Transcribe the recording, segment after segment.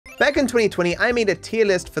Back in 2020, I made a tier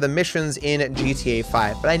list for the missions in GTA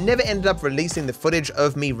 5, but I never ended up releasing the footage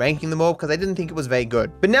of me ranking them all because I didn't think it was very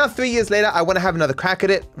good. But now 3 years later, I want to have another crack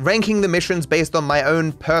at it, ranking the missions based on my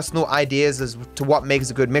own personal ideas as to what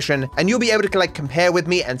makes a good mission, and you'll be able to like compare with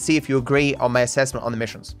me and see if you agree on my assessment on the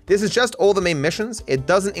missions. This is just all the main missions. It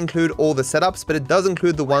doesn't include all the setups, but it does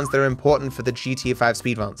include the ones that are important for the GTA 5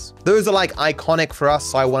 speedruns. Those are like iconic for us,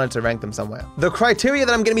 so I wanted to rank them somewhere. The criteria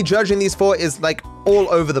that I'm going to be judging these for is like all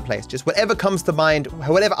over the place, just whatever comes to mind,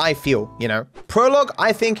 whatever I feel, you know. Prologue,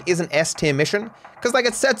 I think, is an S tier mission, because like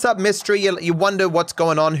it sets up mystery, you wonder what's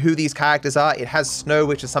going on, who these characters are. It has snow,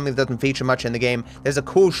 which is something that doesn't feature much in the game. There's a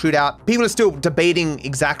cool shootout. People are still debating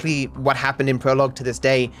exactly what happened in Prologue to this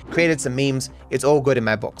day, created some memes. It's all good in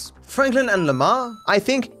my books. Franklin and Lamar, I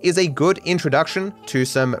think, is a good introduction to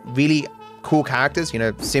some really cool characters, you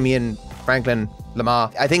know, Simeon, Franklin,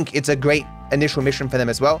 Lamar. I think it's a great initial mission for them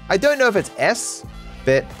as well. I don't know if it's S,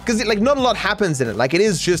 but because like not a lot happens in it. Like it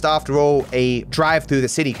is just after all a drive through the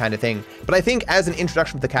city kind of thing. But I think as an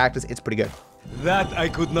introduction to the characters, it's pretty good. That I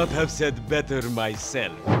could not have said better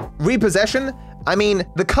myself. Repossession, I mean,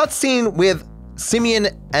 the cutscene with Simeon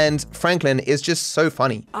and Franklin is just so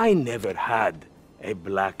funny. I never had a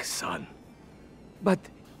black son. But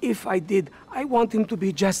if I did, I want him to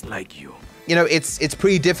be just like you. You know, it's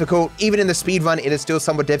pretty difficult. Even in the speedrun, it is still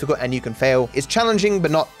somewhat difficult and you can fail. It's challenging, but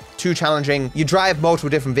not too challenging. You drive multiple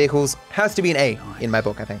different vehicles. Has to be an A in my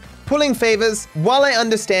book, I think. Pulling favors, while I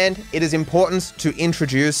understand it is important to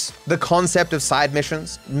introduce the concept of side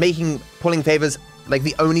missions, making pulling favors like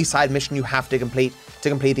the only side mission you have to complete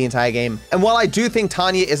the entire game. And while I do think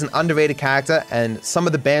Tanya is an underrated character and some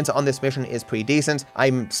of the banter on this mission is pretty decent,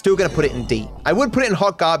 I'm still gonna put it in D. I would put it in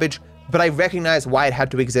hot garbage, but I recognize why it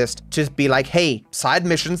had to exist. Just be like, hey, side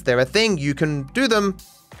missions, they're a thing, you can do them.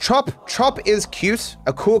 Chop is cute,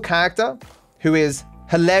 a cool character who is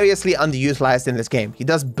hilariously underutilized in this game. He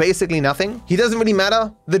does basically nothing. He doesn't really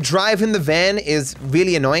matter. The drive in the van is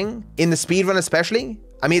really annoying, in the speedrun especially.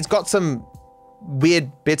 I mean, it's got some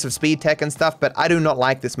weird bits of speed tech and stuff, but I do not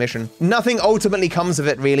like this mission. Nothing ultimately comes of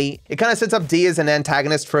it, really. It kind of sets up D as an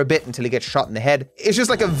antagonist for a bit until he gets shot in the head. It's just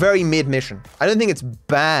like a very mid mission. I don't think it's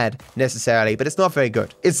bad necessarily, but it's not very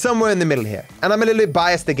good. It's somewhere in the middle here. And I'm a little bit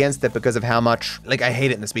biased against it because of how much, like, I hate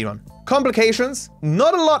it in the speedrun. Complications.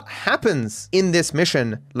 Not a lot happens in this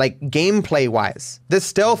mission, like gameplay-wise. The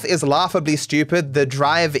stealth is laughably stupid. The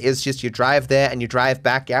drive is just you drive there and you drive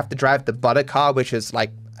back. You have to drive the butter car, which is like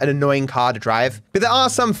an annoying car to drive. But there are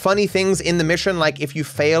some funny things in the mission, like if you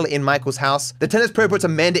fail in Michael's house, the tennis pro puts a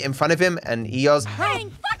mandate in front of him and he yells,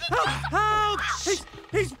 Help!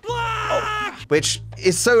 He's black! Which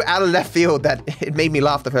is so out of left field that it made me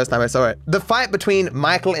laugh the first time I saw it. The fight between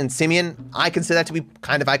Michael and Simeon, I consider that to be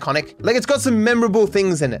kind of iconic. Like, it's got some memorable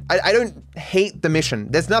things in it. I don't hate the mission.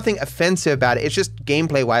 There's nothing offensive about it. It's just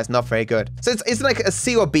gameplay-wise not very good. So it's like a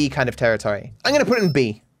C or B kind of territory. I'm gonna put it in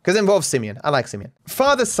B, because it involves Simeon. I like Simeon.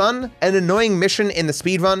 Father-son, an annoying mission in the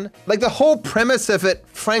speedrun. Like the whole premise of it,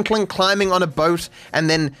 Franklin climbing on a boat and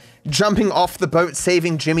then jumping off the boat,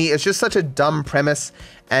 saving Jimmy, is just such a dumb premise.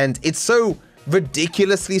 And it's so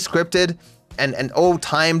ridiculously scripted and all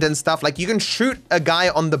timed and stuff. Like you can shoot a guy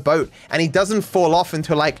on the boat and he doesn't fall off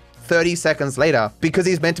until like 30 seconds later because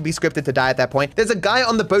he's meant to be scripted to die at that point. There's a guy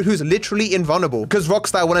on the boat who's literally invulnerable because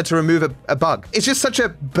Rockstar wanted to remove a bug. It's just such a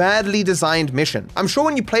badly designed mission. I'm sure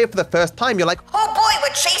when you play it for the first time, you're like, oh boy,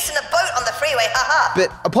 we're chasing a boat on the freeway, haha.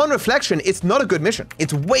 But upon reflection, it's not a good mission.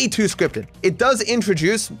 It's way too scripted. It does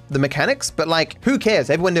introduce the mechanics, but like, who cares?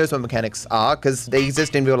 Everyone knows what mechanics are because they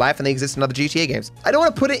exist in real life and they exist in other GTA games. I don't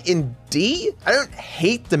want to put it in D. I don't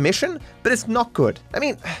hate the mission, but it's not good. I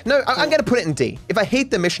mean, no, I'm gonna put it in D. If I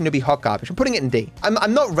hate the mission, it'll be hot garbage. I'm putting it in D.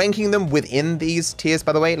 I'm not ranking them within these tiers,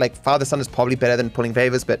 by the way. Like Father-son is probably better than pulling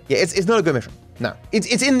favors, but yeah, it's not a good mission. No,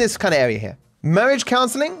 it's in this kind of area here. Marriage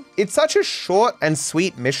counseling, it's such a short and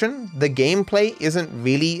sweet mission. The gameplay isn't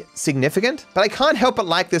really significant, but I can't help but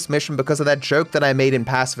like this mission because of that joke that I made in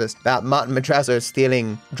Pacifist about Martin Madrazo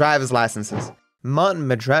stealing driver's licenses. Martin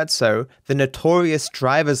Madrazo, the notorious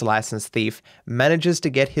driver's license thief, manages to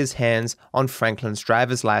get his hands on Franklin's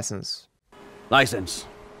driver's license. License.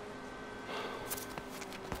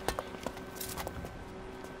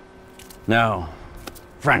 Now,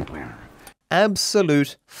 Franklin.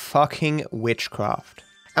 Absolute fucking witchcraft.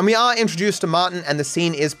 And we are introduced to Martin and the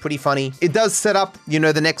scene is pretty funny. It does set up, you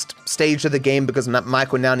know, the next stage of the game because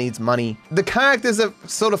Michael now needs money. The characters are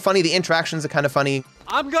sort of funny. The interactions are kind of funny.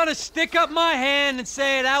 I'm gonna stick up my hand and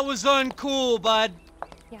say that was uncool, bud.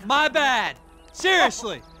 Yeah. My bad.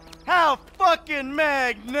 Seriously. How fucking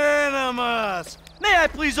magnanimous! May I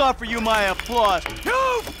please offer you my applause?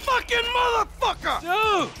 You fucking motherfucker!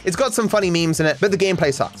 Dude! It's got some funny memes in it, but the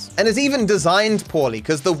gameplay sucks. And it's even designed poorly,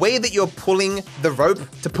 because the way that you're pulling the rope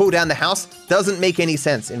to pull down the house doesn't make any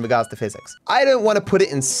sense in regards to physics. I don't want to put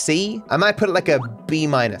it in C. I might put it like a B-.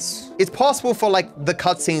 It's possible for like the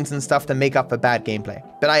cutscenes and stuff to make up for bad gameplay,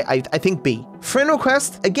 but I think B. Friend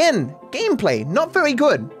request, again, gameplay, not very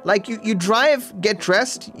good. Like you drive, get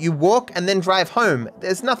dressed, you walk, and then drive home.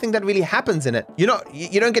 There's nothing that really happens in it. You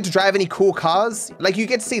don't get to drive any cool cars. Like you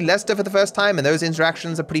get to see Lester for the first time, and those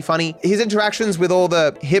interactions are pretty funny. His interactions with all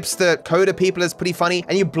the hipster coder people is pretty funny,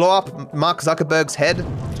 and you blow up Mark Zuckerberg's head.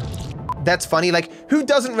 That's funny. Like, who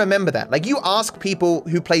doesn't remember that? Like, you ask people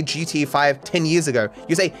who played GTA 5 10 years ago,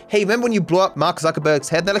 you say, hey, remember when you blew up Mark Zuckerberg's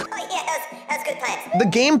head? They're like, Oh yeah, that's good times. the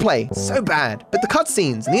gameplay, so bad. But the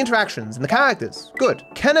cutscenes and the interactions and the characters, good.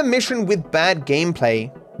 Can a mission with bad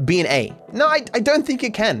gameplay be an A? No, I don't think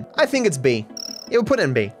it can. I think it's B. Yeah, we'll put it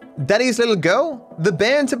in B. Daddy's Little Girl, the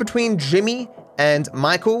banter between Jimmy and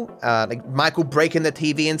Michael, like Michael breaking the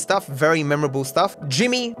TV and stuff, very memorable stuff.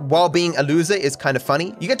 Jimmy, while being a loser, is kind of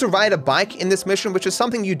funny. You get to ride a bike in this mission, which is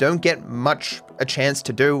something you don't get much a chance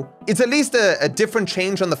to do. It's at least a different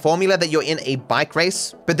change on the formula that you're in a bike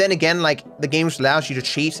race. But then again, like the game just allows you to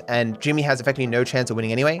cheat, and Jimmy has effectively no chance of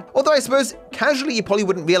winning anyway. Although I suppose casually you probably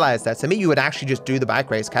wouldn't realize that. So maybe you would actually just do the bike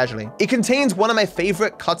race casually. It contains one of my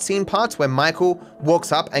favorite cutscene parts where Michael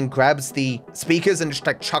walks up and grabs the speakers and just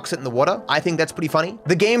like chucks it in the water. I think that's pretty funny.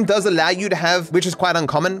 The game does allow you to have, which is quite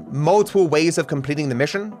uncommon, multiple ways of completing the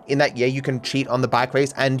mission. In that, yeah, you can cheat on the bike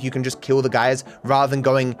race and you can just kill the guys rather than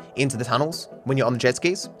going into the tunnels when you're on the jet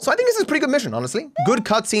skis. So I think this is a pretty good mission, honestly. Good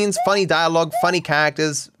cutscenes, funny dialogue, funny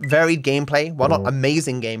characters, varied gameplay. Well, not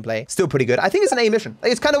amazing gameplay, still pretty good. I think it's an A mission.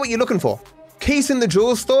 Like, it's kind of what you're looking for. Case in the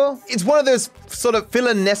Jewel Store. It's one of those sort of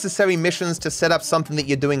filler necessary missions to set up something that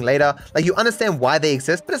you're doing later. Like, you understand why they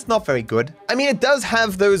exist, but it's not very good. I mean, it does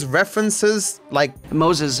have those references, like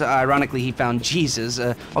Moses, ironically, he found Jesus.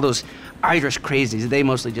 All those Irish crazies, they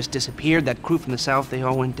mostly just disappeared. That crew from the south, they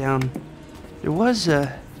all went down. There was an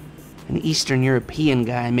Eastern European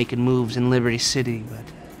guy making moves in Liberty City,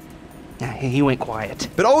 but he went quiet.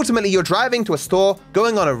 But ultimately, you're driving to a store,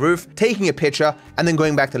 going on a roof, taking a picture, and then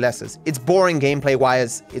going back to Lester's. It's boring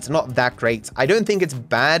gameplay-wise. It's not that great. I don't think it's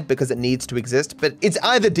bad because it needs to exist, but it's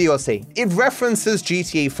either D or C. It references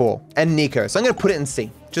GTA 4 and Nico, so I'm gonna put it in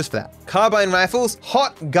C, just for that. Carbine rifles,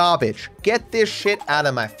 hot garbage. Get this shit out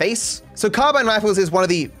of my face. So carbine rifles is one of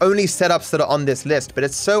the only setups that are on this list, but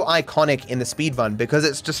it's so iconic in the speedrun because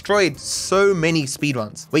it's destroyed so many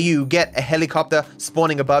speedruns where you get a helicopter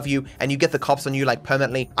spawning above you and you get the cops on you like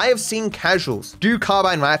permanently. I have seen casuals do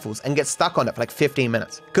carbine rifles and get stuck on it for like 15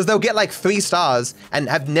 minutes because they'll get like 3 stars and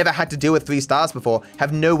have never had to deal with 3 stars before,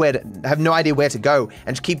 have no idea where to go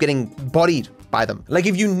and just keep getting bodied by them. Like,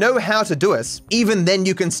 if you know how to do it, even then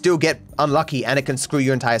you can still get unlucky and it can screw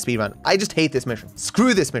your entire speedrun. I just hate this mission.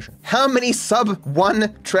 Screw this mission. How many sub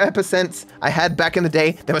 1% I had back in the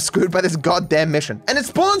day that were screwed by this goddamn mission? And it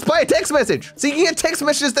spawns by a text message. So you can get text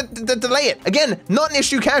messages that delay it. Again, not an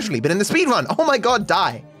issue casually, but in the speedrun, oh my God,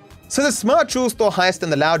 die. So the smart jewel store heist and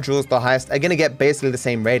the loud jewel store heist are gonna get basically the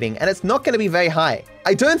same rating, and it's not gonna be very high.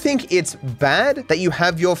 I don't think it's bad that you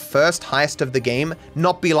have your first heist of the game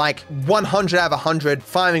not be like 100 out of 100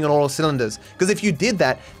 firing on all cylinders. Because if you did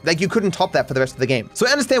that, like, you couldn't top that for the rest of the game. So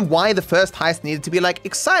I understand why the first heist needed to be like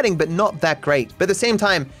exciting, but not that great. But at the same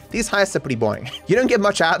time, these heists are pretty boring. You don't get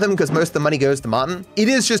much out of them because most of the money goes to Martin. It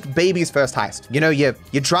is just baby's first heist. You know, you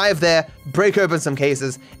drive there, break open some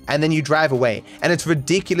cases, and then you drive away. And it's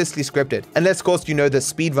ridiculously scripted. Unless, of course, you know the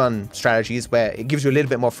speedrun strategies where it gives you a little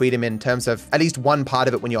bit more freedom in terms of at least one part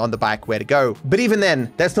of it when you're on the bike where to go. But even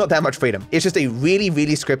then, that's not that much freedom. It's just a really,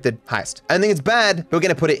 really scripted heist. I think it's bad, but we're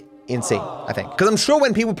gonna put it in C, I think. Because I'm sure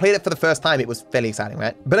when people played it for the first time, it was fairly exciting,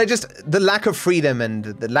 right? But the lack of freedom and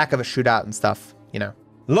the lack of a shootout and stuff, you know.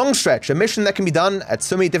 Long Stretch, a mission that can be done at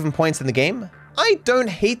so many different points in the game. I don't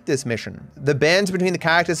hate this mission. The bands between the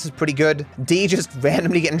characters is pretty good. D just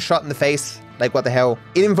randomly getting shot in the face. Like, what the hell?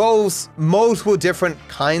 It involves multiple different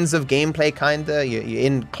kinds of gameplay, kinda. You're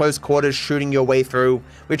in close quarters shooting your way through,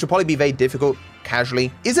 which will probably be very difficult casually.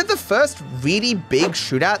 Is it the first really big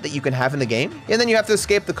shootout that you can have in the game? And then you have to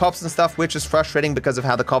escape the cops and stuff, which is frustrating because of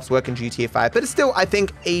how the cops work in GTA 5. But it's still, I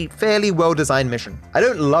think, a fairly well-designed mission. I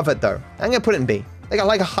don't love it, though. I'm gonna put it in B.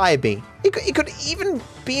 Like a high B. It could even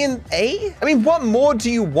be an A? I mean, what more do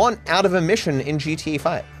you want out of a mission in GTA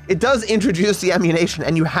 5? It does introduce the ammunition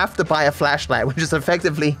and you have to buy a flashlight, which is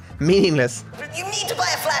effectively meaningless. You need to buy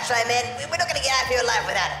a flashlight, man. We're not gonna get out of here alive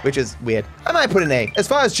without it. Which is weird. I might put an A. As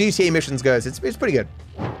far as GTA missions goes, it's pretty good.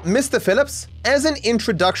 Mr. Phillips, as an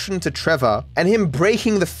introduction to Trevor and him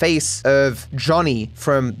breaking the face of Johnny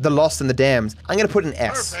from The Lost and the Damned, I'm gonna put an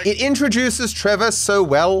S. Perfect. It introduces Trevor so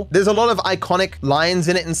well. There's a lot of iconic lines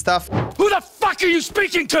in it and stuff. Who the fuck are you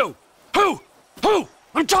speaking to? Who? Who?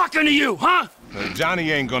 I'm talking to you, huh?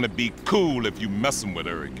 Johnny ain't gonna be cool if you messing with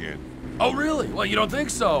her again. Oh, really? Well, you don't think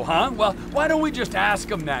so, huh? Well, why don't we just ask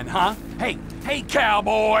him then, huh? Hey,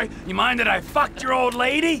 cowboy, you mind that I fucked your old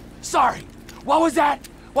lady? Sorry, what was that?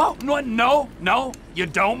 Well, no, you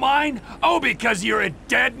don't mind? Oh, because you're a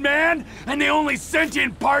dead man? And the only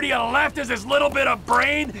sentient part you left is this little bit of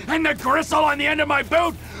brain and the gristle on the end of my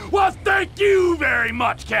boot? Well, thank you very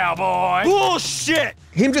much, cowboy. Bullshit!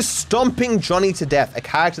 Him just stomping Johnny to death, a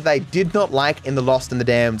character that I did not like in The Lost and the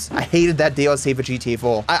Damned. I hated that DLC for GTA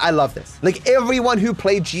 4. I love this. Like, everyone who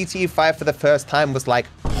played GTA 5 for the first time was like,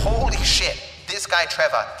 holy shit, this guy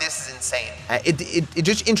Trevor, this is insane. It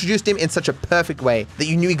just introduced him in such a perfect way that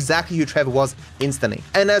you knew exactly who Trevor was instantly.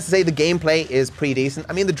 And as I say, the gameplay is pretty decent.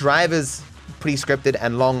 I mean, the drive is pretty scripted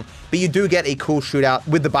and long, but you do get a cool shootout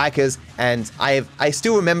with the bikers, and I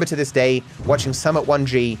still remember to this day watching Summit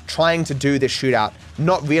 1G trying to do this shootout,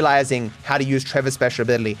 not realizing how to use Trevor's special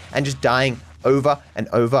ability and just dying over and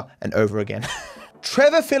over and over again.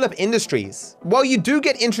 Trevor Phillip Industries. While you do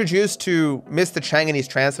get introduced to Mr. Chang and his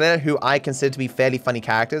translator, who I consider to be fairly funny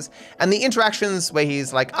characters, and the interactions where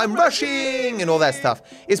he's like, I'm rushing, and all that stuff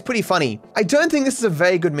is pretty funny. I don't think this is a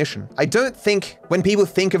very good mission. I don't think when people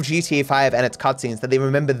think of GTA 5 and its cutscenes that they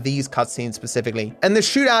remember these cutscenes specifically. And the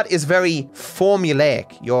shootout is very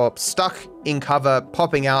formulaic. You're stuck in cover,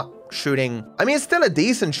 popping out, shooting. I mean, it's still a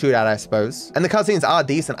decent shootout, I suppose. And the cutscenes are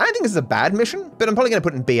decent. I don't think this is a bad mission, but I'm probably gonna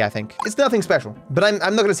put it in B, I think. It's nothing special, but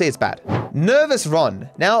I'm not gonna say it's bad. Nervous Ron.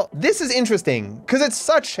 Now, this is interesting because it's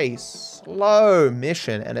such a slow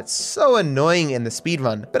mission and it's so annoying in the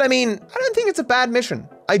speedrun. But I mean, I don't think it's a bad mission.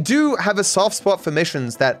 I do have a soft spot for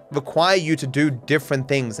missions that require you to do different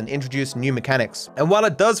things and introduce new mechanics. And while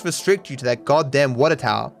it does restrict you to that goddamn water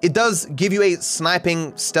tower, it does give you a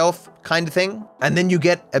sniping stealth kind of thing. And then you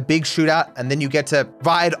get a big shootout, and then you get to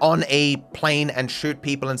ride on a plane and shoot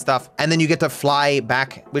people and stuff. And then you get to fly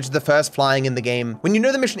back, which is the first flying in the game. When you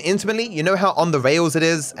know the mission intimately, you know how on the rails it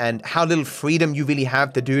is and how little freedom you really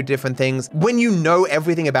have to do different things. When you know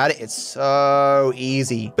everything about it, it's so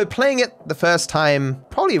easy. But playing it the first time,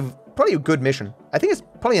 probably a good mission. I think it's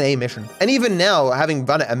probably an A mission. And even now, having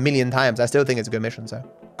run it a million times, I still think it's a good mission, so.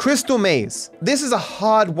 Crystal Maze. This is a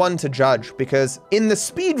hard one to judge because in the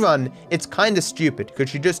speedrun, it's kind of stupid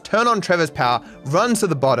because you just turn on Trevor's power, run to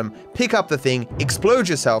the bottom, pick up the thing, explode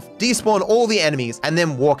yourself, despawn all the enemies, and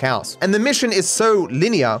then walk out. And the mission is so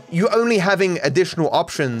linear, you're only having additional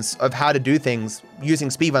options of how to do things using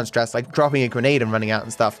speedrun strats, like dropping a grenade and running out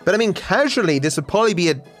and stuff. But I mean, casually, this would probably be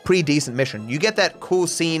a pretty decent mission. You get that cool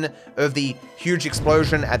scene of the huge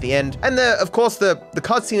explosion at the end. And of course, the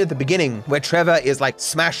cutscene at the beginning where Trevor is like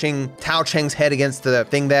smashing Tao Cheng's head against the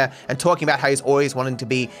thing there and talking about how he's always wanting to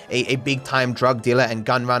be a big time drug dealer and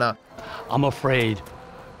gun runner. I'm afraid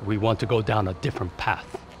we want to go down a different path.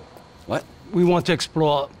 What? We want to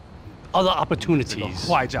explore other opportunities.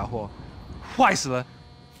 坏家伙，坏死了！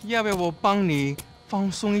要不要我帮你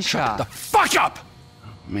放松一下？ Shut the fuck up!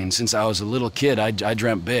 I mean, since I was a little kid, I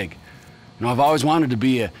dreamt big. You know, I've always wanted to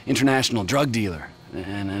be an international drug dealer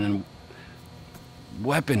and a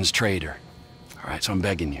weapons trader. All right, so I'm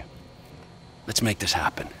begging you. Let's make this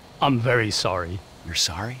happen. I'm very sorry. You're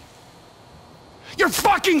sorry? You're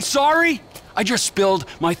fucking sorry? I just spilled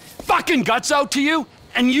my fucking guts out to you,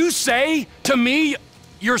 and you say to me,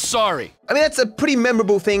 you're sorry. I mean, that's a pretty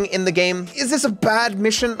memorable thing in the game. Is this a bad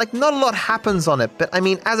mission? Like, not a lot happens on it, but I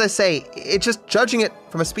mean, as I say, it's just judging it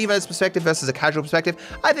from a speedrunner's perspective versus a casual perspective,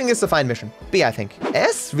 I think it's a fine mission. B, I think.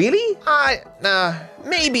 S, really? Nah,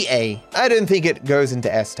 maybe A. I don't think it goes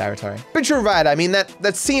into S territory. But you're right, I mean,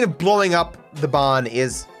 that scene of blowing up the barn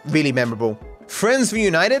is really memorable. Friends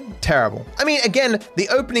Reunited? Terrible. I mean, again, the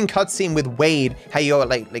opening cutscene with Wade, how you're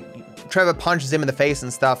like Trevor punches him in the face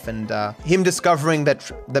and stuff, and him discovering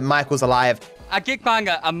that Michael's alive. I get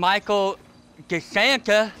a Michael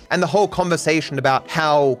Gesanta. And the whole conversation about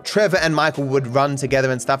how Trevor and Michael would run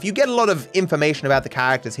together and stuff. You get a lot of information about the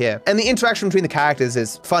characters here. And the interaction between the characters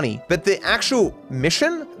is funny. But the actual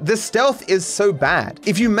mission, the stealth is so bad.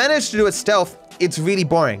 If you manage to do it stealth, it's really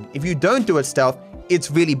boring. If you don't do it stealth, it's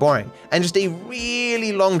really boring. And just a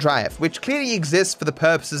really long drive, which clearly exists for the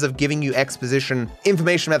purposes of giving you exposition,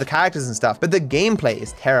 information about the characters and stuff, but the gameplay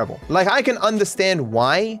is terrible. Like, I can understand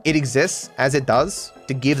why it exists as it does,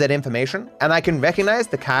 to give that information, and I can recognize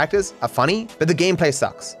the characters are funny, but the gameplay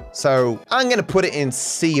sucks. So I'm gonna put it in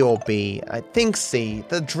C or B. I think C.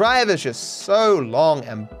 The drive is just so long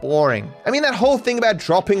and boring. I mean, that whole thing about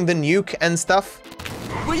dropping the nuke and stuff.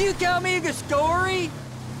 Will you tell me the story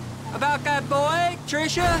about that boy,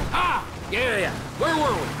 Trisha? Ah, yeah. Where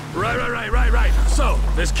were we? Right. So,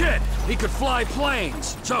 this kid, he could fly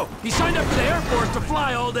planes. So, he signed up for the Air Force to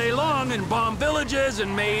fly all day long and bomb villages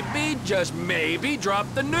and maybe, just maybe, drop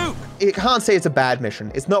the nuke. You can't say it's a bad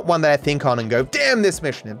mission. It's not one that I think on and go, damn this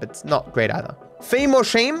mission, but it's not great either. Fame or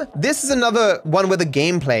Shame? This is another one where the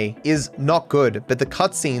gameplay is not good, but the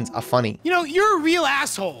cutscenes are funny. You know, you're a real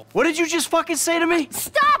asshole. What did you just fucking say to me?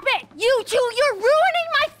 Stop it! You two, you're ruining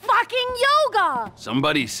my fucking yoga!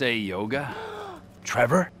 Somebody say yoga?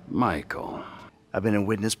 Trevor? Michael. I've been in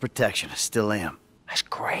witness protection. I still am. That's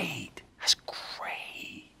great.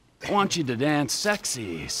 I want you to dance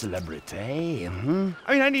sexy, celebrity. I mean,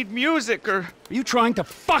 I need music, or... Are you trying to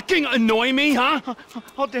fucking annoy me, huh?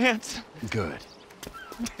 I'll dance. Good.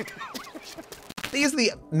 These are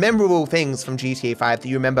the memorable things from GTA 5 that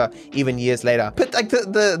you remember even years later. But like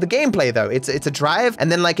the gameplay though, it's a drive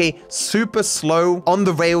and then like a super slow on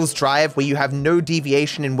the rails drive where you have no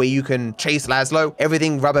deviation in where you can chase Laszlo,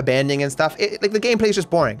 everything rubber banding and stuff. Like the gameplay is just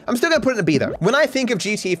boring. I'm still gonna put it in a B though. When I think of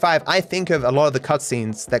GTA 5, I think of a lot of the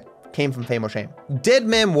cutscenes that came from Fame or Shame. Dead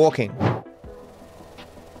Man Walking.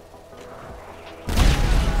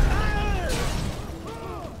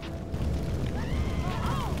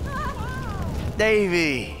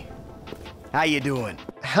 Davey, how you doing?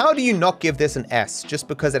 How do you not give this an S just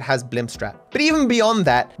because it has blimp strat? But even beyond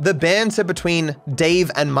that, the banter between Dave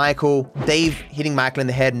and Michael, Dave hitting Michael in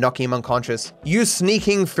the head, knocking him unconscious, you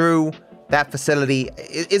sneaking through that facility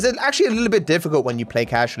is actually a little bit difficult when you play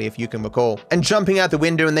casually, if you can recall. And jumping out the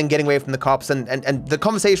window and then getting away from the cops and the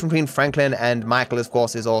conversation between Franklin and Michael, of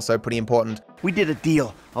course, is also pretty important. We did a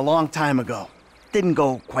deal a long time ago. Didn't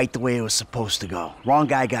go quite the way it was supposed to go. Wrong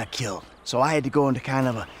guy got killed. So I had to go into kind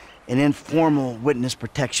of an informal witness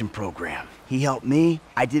protection program. He helped me.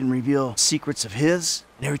 I didn't reveal secrets of his,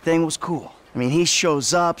 and everything was cool. I mean, he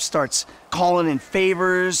shows up, starts calling in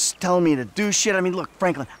favors, telling me to do shit. I mean, look,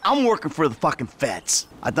 Franklin, I'm working for the fucking feds.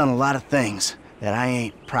 I've done a lot of things that I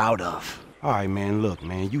ain't proud of. All right, man, look,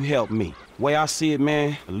 man, you helped me. Way I see it,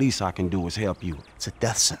 man, the least I can do is help you. It's a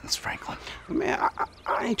death sentence, Franklin. Man,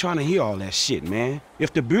 I ain't trying to hear all that shit, man.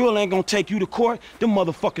 If the Bureau ain't gonna take you to court, them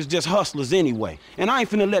motherfuckers just hustlers anyway. And I ain't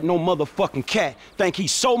finna let no motherfucking cat think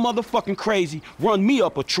he's so motherfucking crazy run me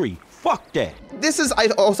up a tree. Fuck that. This is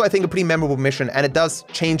also, I think, a pretty memorable mission, and it does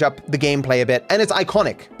change up the gameplay a bit, and it's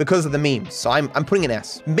iconic because of the memes, so I'm putting an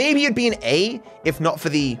S. Maybe it'd be an A if not for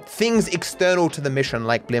the things external to the mission,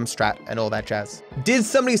 like blimp strat and all that jazz. Did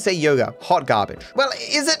somebody say yoga? Hot garbage. Well,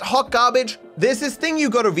 is it hot garbage? There's this thing you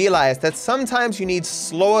gotta realize that sometimes you need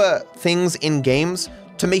slower things in games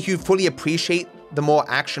to make you fully appreciate the more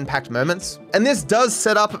action-packed moments. And this does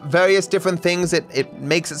set up various different things. It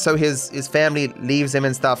makes it so his family leaves him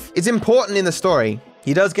and stuff. It's important in the story.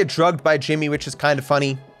 He does get drugged by Jimmy, which is kind of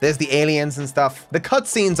funny. There's the aliens and stuff. The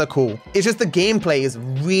cutscenes are cool. It's just the gameplay is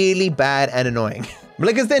really bad and annoying.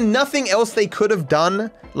 Like, is there nothing else they could have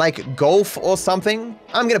done? Like golf or something?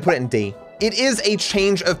 I'm gonna put it in D. It is a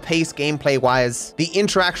change of pace gameplay-wise. The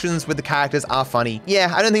interactions with the characters are funny.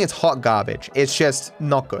 Yeah, I don't think it's hot garbage. It's just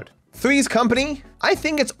not good. Three's Company, I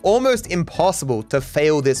think it's almost impossible to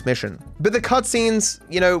fail this mission. But the cutscenes,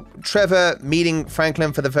 you know, Trevor meeting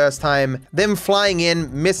Franklin for the first time, them flying in,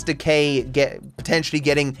 Mr. K potentially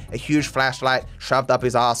getting a huge flashlight shoved up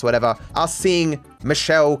his ass, whatever, us seeing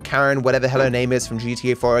Michelle, Karen, whatever the hell her name is from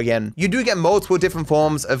GTA 4 again. You do get multiple different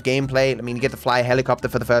forms of gameplay. I mean, you get to fly a helicopter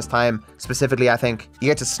for the first time, specifically, I think. You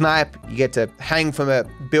get to snipe, you get to hang from a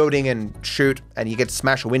building and shoot, and you get to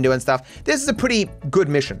smash a window and stuff. This is a pretty good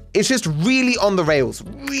mission. It's just really on the rails,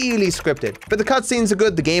 really scripted. But the cutscenes are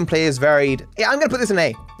good, the gameplay is varied. Yeah, I'm gonna put this in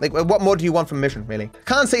A. Like, what more do you want from a mission, really?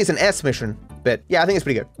 Can't say it's an S mission, but yeah, I think it's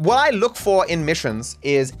pretty good. What I look for in missions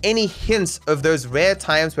is any hints of those rare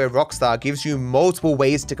times where Rockstar gives you multiple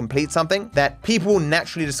ways to complete something that people will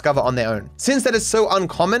naturally discover on their own. Since that is so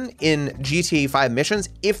uncommon in GTA 5 missions,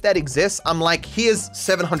 if that exists, I'm like, here's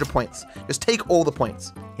 700 points. Just take all the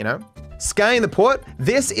points, you know? Scanning the port,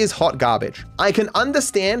 this is hot garbage. I can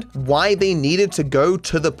understand why they needed to go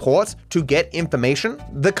to the port to get information.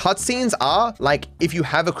 The cutscenes are, like, if you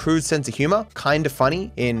have a crude sense of humor, kind of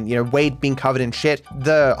funny in, you know, Wade being covered in shit,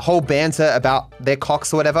 the whole banter about their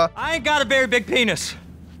cocks or whatever. I ain't got a very big penis.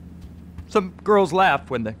 Some girls laugh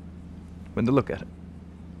when they look at it.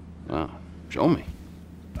 Oh, show me.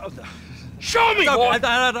 Show me, boy!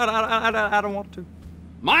 I don't want to.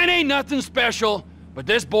 Mine ain't nothing special, but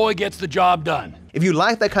this boy gets the job done. If you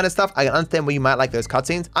like that kind of stuff, I can understand why you might like those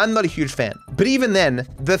cutscenes. I'm not a huge fan. But even then,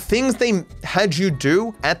 the things they had you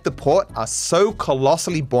do at the port are so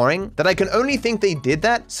colossally boring that I can only think they did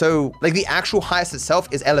that so like the actual heist itself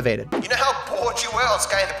is elevated. You know how bored you were on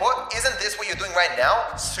scanning the port? Isn't this what you're doing right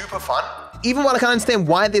now? Super fun. Even while I can understand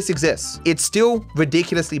why this exists, it's still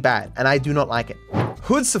ridiculously bad, and I do not like it.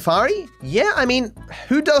 Hood Safari? Yeah, I mean,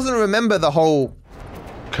 who doesn't remember the whole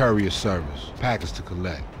courier service, package to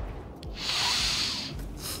collect?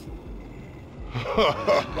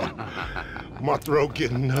 My throat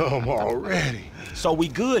getting numb already. So we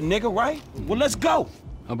good, nigga, right? Well, let's go.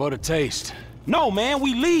 How about a taste? No, man,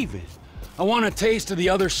 we leaving. I want a taste of the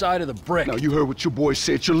other side of the brick. Now, you heard what your boy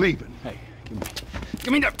said, you're leaving. Hey,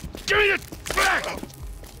 give me the back!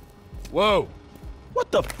 Whoa.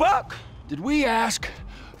 What the fuck? Did we ask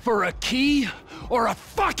for a key or a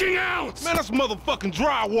fucking ounce? Man, that's motherfucking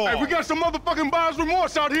drywall. Hey, we got some motherfucking buyer's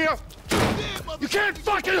remorse out here. You can't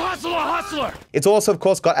fucking hustle a hustler! It's also, of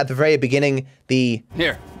course, got at the very beginning the...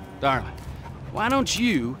 Here, darling, why don't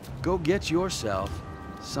you go get yourself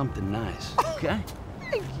something nice, okay?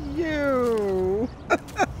 Thank you.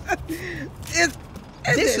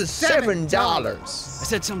 This is $7. I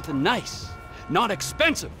said something nice, not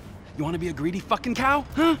expensive. You want to be a greedy fucking cow,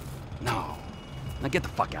 huh? No. Now get the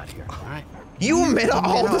fuck out of here, all right? You men are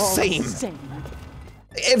all the same.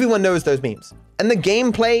 Everyone knows those memes. And the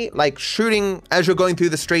gameplay, like shooting as you're going through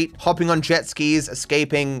the street, hopping on jet skis,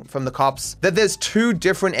 escaping from the cops, that there's 2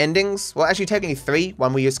 different endings. Well, actually technically 3.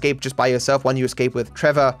 One where you escape just by yourself, one you escape with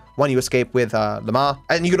Trevor, one you escape with Lamar.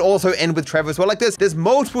 And you could also end with Trevor as well. Like there's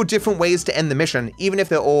multiple different ways to end the mission, even if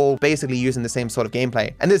they're all basically using the same sort of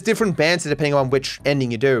gameplay. And there's different bands depending on which ending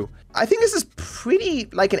you do. I think this is pretty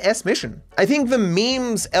like an S mission. I think the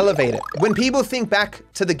memes elevate it. When people think back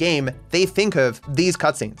to the game, they think of these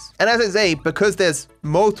cutscenes. And as I say, because there's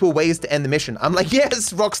multiple ways to end the mission, I'm like,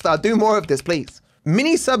 yes, Rockstar, do more of this, please.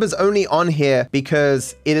 Mini-sub is only on here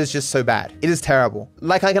because it is just so bad. It is terrible.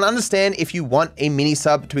 Like, I can understand if you want a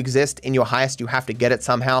mini-sub to exist in your heist, you have to get it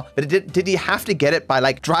somehow. But did you have to get it by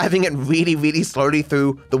like driving it really, really slowly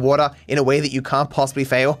through the water in a way that you can't possibly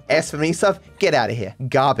fail? S for mini-sub? Get out of here.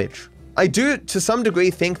 Garbage. I do, to some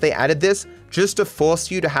degree, think they added this just to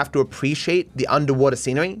force you to have to appreciate the underwater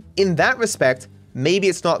scenery. In that respect, maybe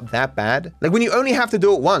it's not that bad. Like when you only have to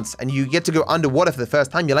do it once and you get to go underwater for the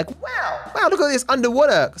first time, you're like, wow, look at all this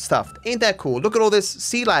underwater stuff. Ain't that cool? Look at all this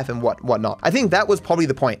sea life and whatnot. I think that was probably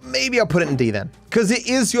the point. Maybe I'll put it in D then. Because it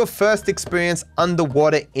is your first experience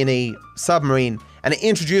underwater in a submarine, and it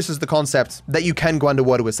introduces the concept that you can go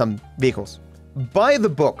underwater with some vehicles. By the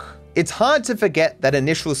book, it's hard to forget that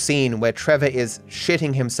initial scene where Trevor is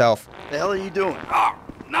shitting himself. The hell are you doing? Oh,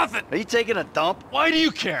 nothing. Are you taking a dump? Why do you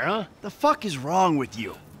care, huh? The fuck is wrong with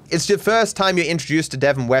you? It's the first time you're introduced to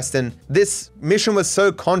Devin Weston. This mission was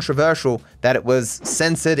so controversial that it was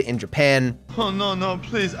censored in Japan. Oh, no,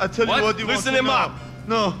 please. I tell you what you Listen want to him up.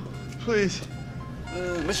 No, please.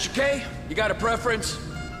 Mr. K, you got a preference?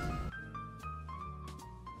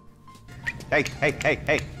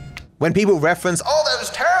 Hey. When people reference all those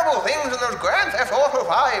terrible things in those Grand Theft Auto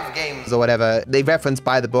 5 games or whatever, they reference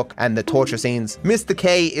by the book and the torture scenes. Mr.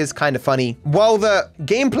 K is kind of funny. While the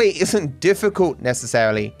gameplay isn't difficult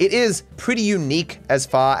necessarily, it is pretty unique as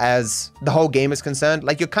far as the whole game is concerned.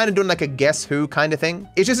 Like you're kind of doing like a guess who kind of thing.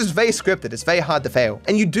 It's very scripted. It's very hard to fail.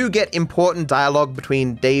 And you do get important dialogue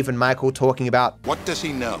between Dave and Michael talking about, what does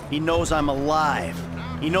he know? He knows I'm alive.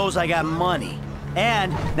 He knows I got money.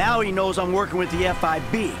 And now he knows I'm working with the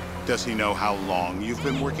FIB. Does he know how long you've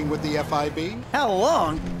been working with the FIB? How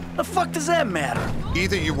long? The fuck does that matter?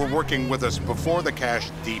 Either you were working with us before the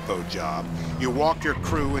Cash Depot job, you walked your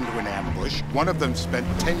crew into an ambush, one of them spent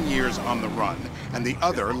 10 years on the run, and the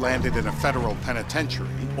other landed in a federal penitentiary.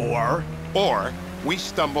 Or we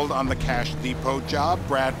stumbled on the Cash Depot job,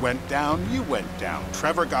 Brad went down, you went down,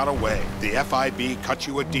 Trevor got away. The FIB cut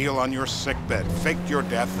you a deal on your sickbed, faked your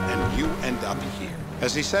death, and you end up here.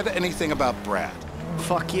 Has he said anything about Brad?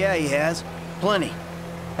 Fuck yeah, he has. Plenty.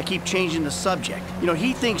 I keep changing the subject. You know,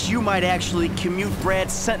 he thinks you might actually commute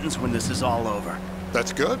Brad's sentence when this is all over.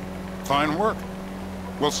 That's good. Fine work.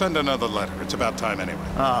 We'll send another letter. It's about time anyway.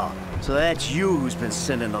 Oh, so that's you who's been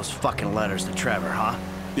sending those fucking letters to Trevor, huh?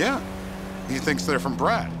 Yeah. He thinks they're from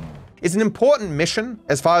Brad. it's an important mission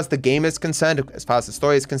as far as the game is concerned, as far as the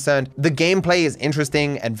story is concerned. The gameplay is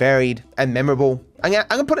interesting and varied and memorable. I'm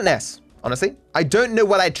gonna put an S, honestly. I don't know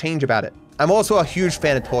what I'd change about it. I'm also a huge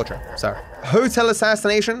fan of torture, so Hotel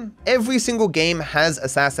assassination. Every single game has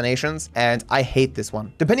assassinations, and I hate this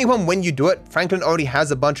one. Depending upon when you do it, Franklin already has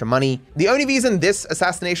a bunch of money. The only reason this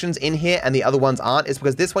assassination's in here and the other ones aren't is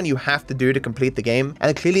because this one you have to do to complete the game,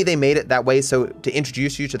 and clearly they made it that way so to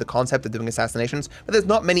introduce you to the concept of doing assassinations, but there's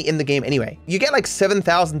not many in the game anyway. You get like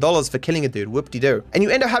 $7,000 for killing a dude, whoop-de-doo, and you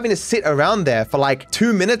end up having to sit around there for like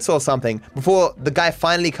 2 minutes or something before the guy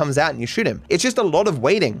finally comes out and you shoot him. It's just a lot of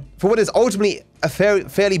waiting for what is ultimately a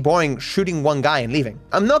fairly boring shooting one guy and leaving.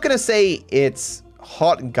 I'm not gonna say it's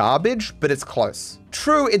hot garbage, but it's close.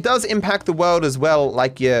 True, it does impact the world as well.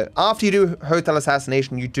 Like after you do hotel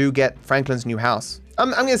assassination, you do get Franklin's new house. I'm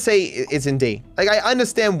gonna say it's in D. Like, I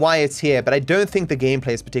understand why it's here, but I don't think the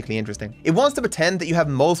gameplay is particularly interesting. It wants to pretend that you have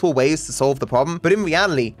multiple ways to solve the problem, but in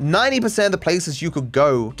reality, 90% of the places you could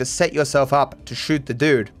go to set yourself up to shoot the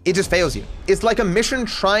dude, it just fails you. It's like a mission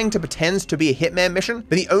trying to pretend to be a hitman mission,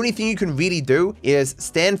 but the only thing you can really do is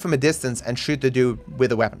stand from a distance and shoot the dude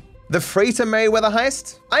with a weapon. The Freighter Merryweather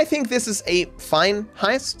heist. I think this is a fine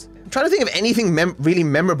heist. I'm trying to think of anything really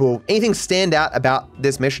memorable, anything stand out about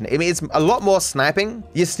this mission. I mean, it's a lot more sniping.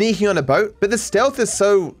 You're sneaking on a boat, but the stealth is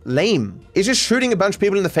so lame. It's just shooting a bunch of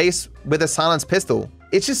people in the face with a silenced pistol.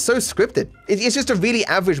 It's just so scripted. It's just a really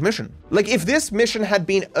average mission. Like, if this mission had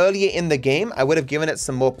been earlier in the game, I would have given it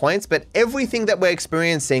some more points, but everything that we're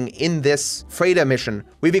experiencing in this freighter mission,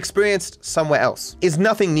 we've experienced somewhere else. It's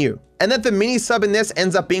nothing new. And that the mini sub in this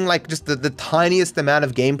ends up being like just the tiniest amount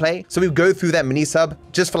of gameplay. So we go through that mini sub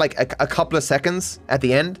just for like a couple of seconds at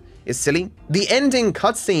the end is silly. The ending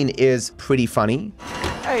cutscene is pretty funny.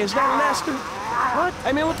 Hey, is that Lester? What?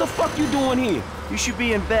 Hey man, what the fuck you doing here? You should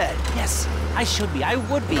be in bed. Yes, I should be. I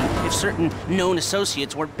would be if certain known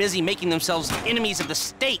associates were busy making themselves enemies of the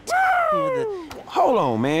state. Hold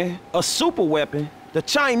on, man. A super weapon? The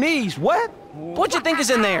Chinese, what? What you think is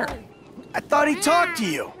in there? I thought he talked to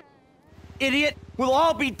you. Idiot. We'll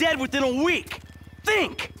all be dead within a week.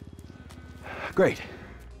 Think. Great.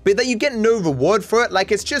 But that you get no reward for it,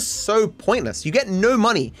 like, it's just so pointless. You get no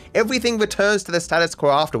money. Everything returns to the status quo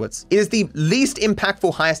afterwards. It is the least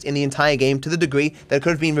impactful heist in the entire game to the degree that it could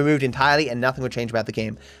have been removed entirely and nothing would change about the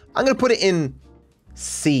game. I'm gonna put it in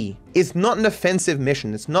C. It's not an offensive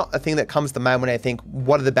mission. It's not a thing that comes to mind when I think,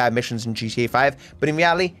 what are the bad missions in GTA 5? But in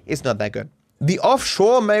reality, it's not that good. The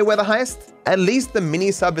offshore Merryweather heist, at least the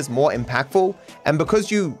mini sub is more impactful, and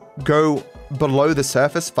because you go below the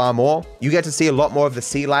surface far more, you get to see a lot more of the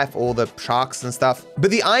sea life, all the sharks and stuff.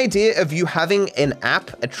 But the idea of you having an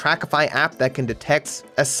app, a Trackify app that can detect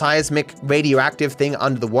a seismic radioactive thing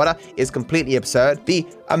under the water is completely absurd. The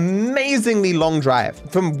amazingly long drive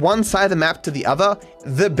from one side of the map to the other,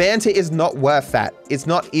 the banter is not worth that. It's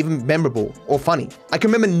not even memorable or funny. I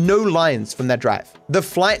can remember no lines from that drive. The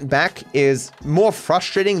flight back is more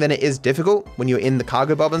frustrating than it is difficult when you're in the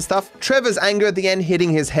cargo bob and stuff. Trevor's anger at the end hitting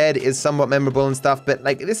his head is somewhat memorable and stuff, but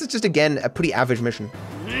like, this is just, again, a pretty average mission.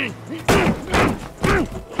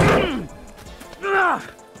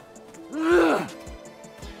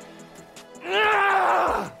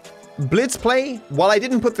 Blitz play, while I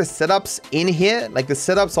didn't put the setups in here, like the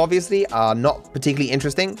setups obviously are not particularly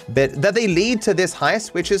interesting, but that they lead to this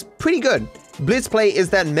heist, which is pretty good. Blitz play is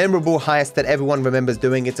that memorable heist that everyone remembers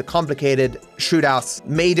doing. It's a complicated shootouts,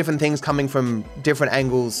 many different things coming from different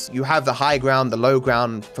angles. You have the high ground, the low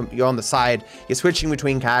ground, you're on the side, you're switching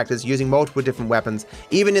between characters, using multiple different weapons.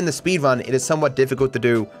 Even in the speedrun, it is somewhat difficult to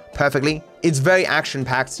do perfectly. It's very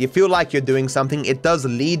action-packed. You feel like you're doing something. It does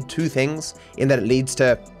lead to things in that it leads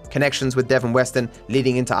to connections with Devin Weston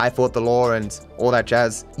leading into I Fought the Law and all that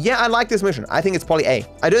jazz. Yeah, I like this mission. I think it's probably A.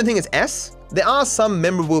 I don't think it's S. There are some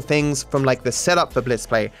memorable things from like the setup for Blitz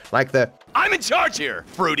play, like the I'm in charge here,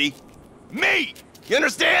 Fruity. Me! You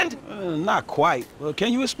understand? Not quite.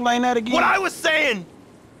 Can you explain that again? What I was saying!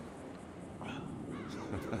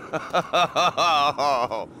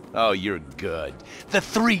 Oh, you're good. The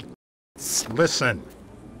three... Listen,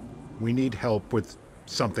 we need help with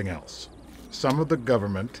something else. Some of the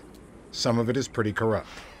government, some of it is pretty corrupt.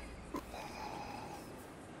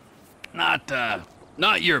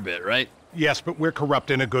 Not your bit, right? Yes, but we're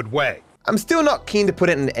corrupt in a good way. I'm still not keen to put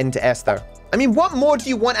it into S though. I mean, what more do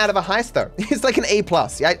you want out of a heist though? It's like an A+.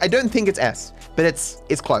 I don't think it's S, but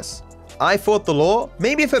it's close. I Fought the Law.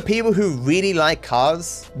 Maybe for people who really like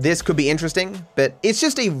cars, this could be interesting, but it's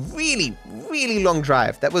just a really, really long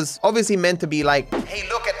drive that was obviously meant to be like, hey,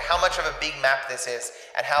 look at how much of a big map this is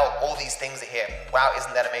and how all these things are here. Wow,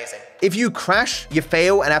 isn't that amazing? If you crash, you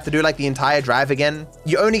fail and have to do like the entire drive again.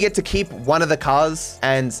 You only get to keep one of the cars,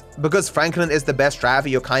 and because Franklin is the best driver,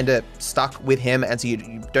 you're kind of stuck with him, and so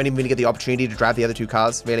you don't even really get the opportunity to drive the other two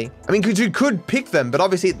cars, really. I mean, because you could pick them, but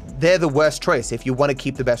obviously they're the worst choice if you want to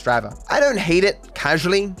keep the best driver. I don't hate it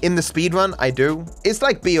casually. In the speedrun, I do. It's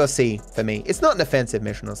like B or C for me. It's not an offensive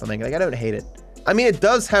mission or something. Like, I don't hate it. I mean, it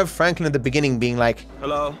does have Franklin at the beginning being like,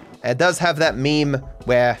 hello. It does have that meme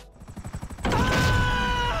where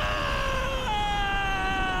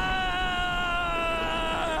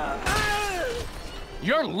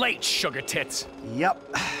You're late, sugar tits.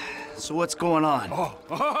 Yep. So what's going on?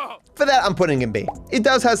 For that, I'm putting in B. It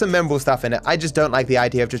does have some memorable stuff in it. I just don't like the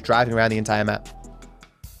idea of just driving around the entire map.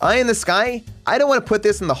 Eye in the Sky, I don't want to put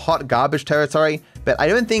this in the hot garbage territory, but I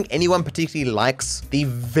don't think anyone particularly likes the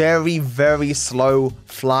very, very slow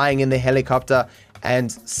flying in the helicopter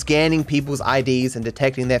and scanning people's IDs and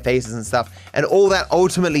detecting their faces and stuff, and all that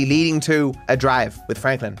ultimately leading to a drive with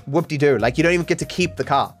Franklin. Whoop-de-doo, like you don't even get to keep the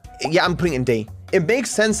car. Yeah, I'm putting it in D. It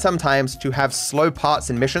makes sense sometimes to have slow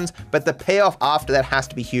parts in missions, but the payoff after that has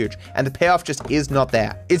to be huge, and the payoff just is not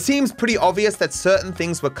there. It seems pretty obvious that certain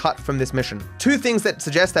things were cut from this mission. Two things that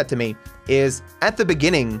suggest that to me is, at the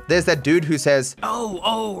beginning, there's that dude who says,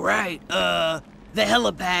 Oh, right, the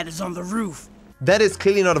helipad is on the roof. That is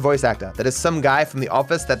clearly not a voice actor. That is some guy from The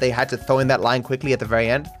Office that they had to throw in that line quickly at the very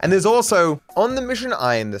end. And there's also, on the mission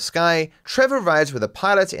Eye in the Sky, Trevor rides with a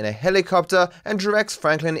pilot in a helicopter and directs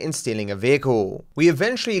Franklin in stealing a vehicle. We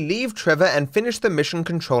eventually leave Trevor and finish the mission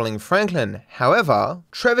controlling Franklin. However,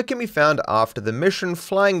 Trevor can be found after the mission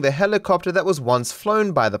flying the helicopter that was once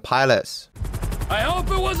flown by the pilot. I hope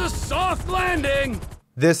it was a soft landing.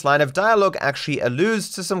 This line of dialogue actually alludes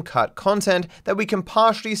to some cut content that we can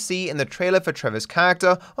partially see in the trailer for Trevor's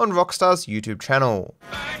character on Rockstar's YouTube channel.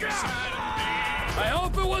 I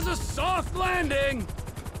hope it was a soft landing.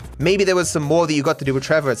 Maybe there was some more that you got to do with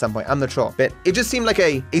Trevor at some point, I'm not sure, but it just seemed like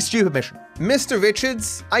a stupid mission. Mr.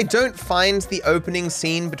 Richards, I don't find the opening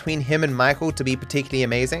scene between him and Michael to be particularly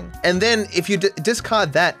amazing. And then if you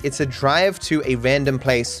discard that, it's a drive to a random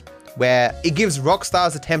place where it gives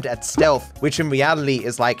Rockstar's attempt at stealth, which in reality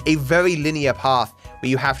is like a very linear path where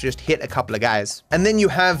you have to just hit a couple of guys. And then you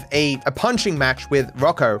have a punching match with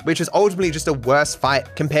Rocco, which is ultimately just a worse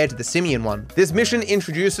fight compared to the Simeon one. This mission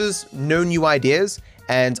introduces no new ideas,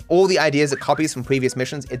 and all the ideas it copies from previous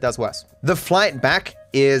missions, it does worse. The flight back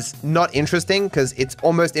is not interesting because it's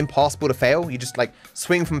almost impossible to fail. You just like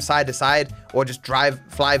swing from side to side or just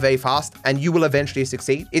fly very fast and you will eventually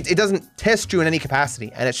succeed. It doesn't test you in any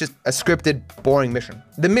capacity and it's just a scripted, boring mission.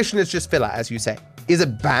 The mission is just filler, as you say. Is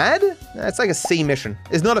it bad? It's like a C mission.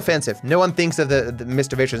 It's not offensive. No one thinks of the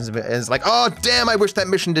Mr. Visions as like, oh damn, I wish that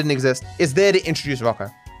mission didn't exist. It's there to introduce Rocco.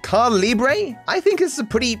 Carl Libre, I think this is a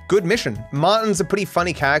pretty good mission. Martin's a pretty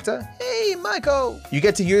funny character. Hey, Michael. You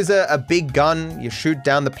get to use a big gun, you shoot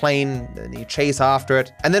down the plane, and you chase after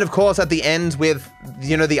it. And then of course at the end with,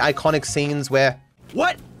 you know, the iconic scenes where...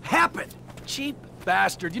 What happened? Cheap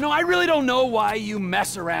bastard. You know, I really don't know why you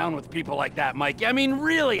mess around with people like that, Mike. I mean,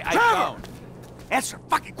 really, I don't. Answer a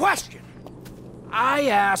fucking question. I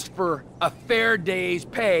asked for a fair day's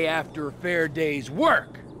pay after a fair day's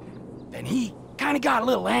work. Then he kind of got a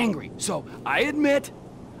little angry. So I admit,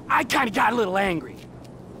 I kind of got a little angry.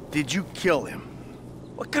 Did you kill him?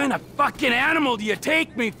 What kind of fucking animal do you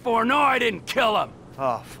take me for? No, I didn't kill him.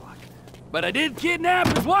 Oh, fuck. But I did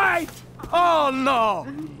kidnap his wife. Oh, no.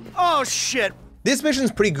 Oh, shit. This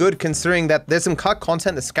mission's pretty good considering that there's some cut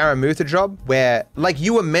content, the Scaramouche job, where like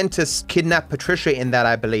you were meant to kidnap Patricia in that,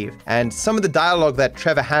 I believe. And some of the dialogue that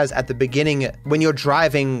Trevor has at the beginning when you're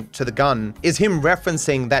driving to the gun is him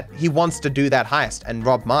referencing that he wants to do that heist and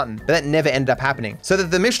rob Martin, but that never ended up happening. So that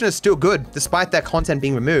the mission is still good, despite that content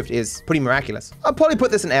being removed, is pretty miraculous. I'll probably put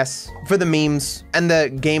this in S for the memes and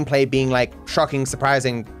the gameplay being like shocking,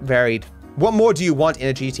 surprising, varied. What more do you want in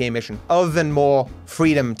a GTA mission other than more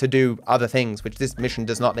freedom to do other things, which this mission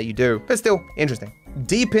does not let you do, but still interesting.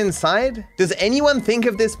 Deep inside, does anyone think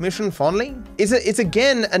of this mission fondly? It's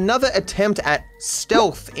again another attempt at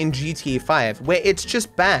stealth in GTA 5, where it's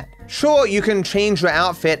just bad. Sure, you can change your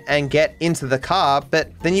outfit and get into the car,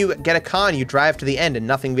 but then you get a car and you drive to the end and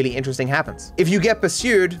nothing really interesting happens. If you get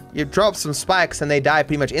pursued, you drop some spikes and they die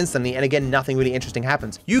pretty much instantly, and again, nothing really interesting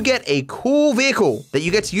happens. You get a cool vehicle that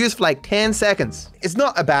you get to use for like 10 seconds. It's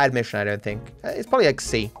not a bad mission, I don't think. It's probably like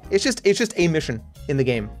C. It's just a mission in the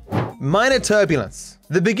game. Minor turbulence.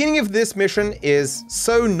 The beginning of this mission is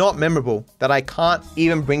so not memorable that I can't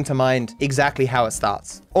even bring to mind exactly how it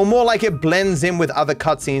starts. Or more like it blends in with other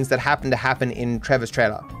cutscenes that happen to happen in Trevor's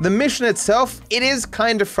trailer. The mission itself, it is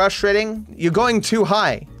kind of frustrating. You're going too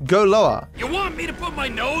high. Go lower. You want me to put my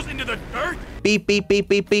nose into the dirt? Beep, beep, beep,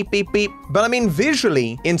 beep, beep, beep, beep. But I mean,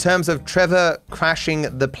 visually, in terms of Trevor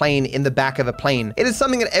crashing the plane in the back of a plane, it is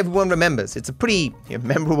something that everyone remembers. It's a pretty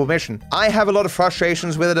memorable mission. I have a lot of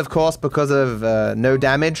frustrations with it, of course, because of no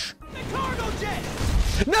damage.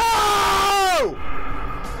 No!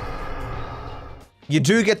 You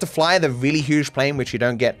do get to fly the really huge plane, which you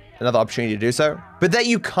don't get another opportunity to do so. But that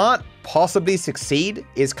you can't possibly succeed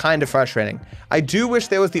is kind of frustrating. I do wish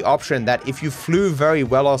there was the option that if you flew very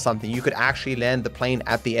well or something, you could actually land the plane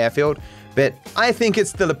at the airfield. But I think it's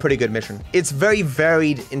still a pretty good mission. It's very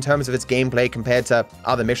varied in terms of its gameplay compared to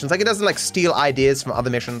other missions. Like, it doesn't like steal ideas from other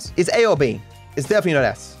missions. It's A or B. It's definitely not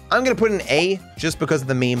S. I'm gonna put an A just because of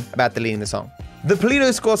the meme about deleting the song. The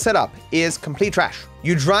Polito score setup is complete trash.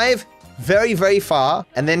 You drive very, very far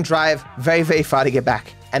and then drive very, very far to get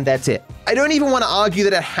back. And that's it. I don't even want to argue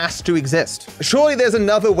that it has to exist. Surely there's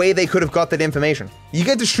another way they could have got that information. You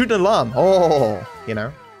get to shoot an alarm. Oh, you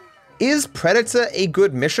know. Is Predator a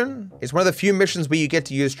good mission? It's one of the few missions where you get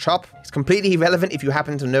to use Chop. It's completely irrelevant if you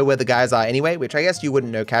happen to know where the guys are anyway, which I guess you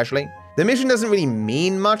wouldn't know casually. The mission doesn't really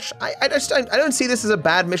mean much. I don't see this as a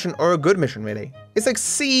bad mission or a good mission, really. It's like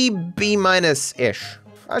C, B-ish.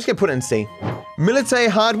 I just get put in C. Military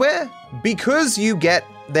hardware? Because you get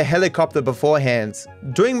the helicopter beforehand,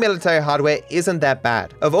 doing military hardware isn't that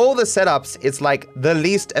bad. Of all the setups, it's like the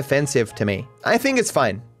least offensive to me. I think it's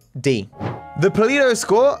fine. D. The Polito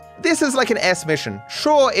score, this is like an S mission.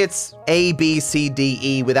 Sure, it's A, B, C, D,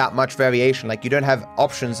 E without much variation. Like, you don't have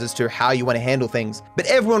options as to how you want to handle things. But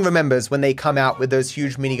everyone remembers when they come out with those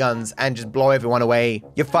huge miniguns and just blow everyone away.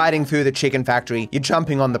 You're fighting through the chicken factory. You're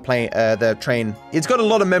jumping on the plane, the train. It's got a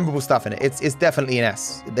lot of memorable stuff in it. It's definitely an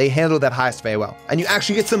S. They handle that heist very well. And you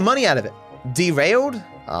actually get some money out of it. Derailed?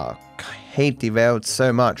 Oh, I hate Derailed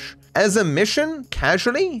so much. As a mission,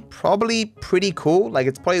 casually, probably pretty cool. Like,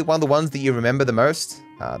 it's probably one of the ones that you remember the most.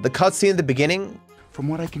 The cutscene at the beginning. From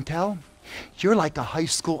what I can tell, you're like a high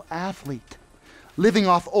school athlete, living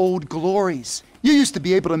off old glories. You used to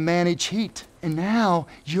be able to manage heat, and now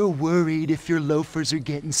you're worried if your loafers are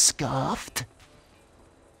getting scuffed.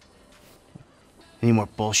 Any more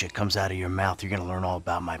bullshit comes out of your mouth, you're gonna learn all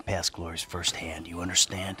about my past glories firsthand. You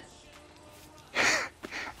understand?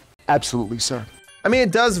 Absolutely, sir. I mean,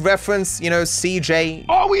 it does reference, you know, CJ.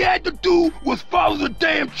 All we had to do was follow the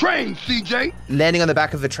damn train, CJ. Landing on the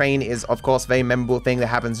back of the train is, of course, a very memorable thing that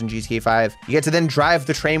happens in GTA 5. You get to then drive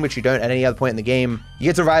the train, which you don't at any other point in the game. You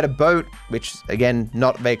get to ride a boat, which, again,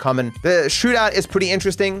 not very common. The shootout is pretty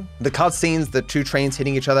interesting. The cutscenes, the two trains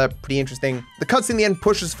hitting each other, pretty interesting. The cutscene in the end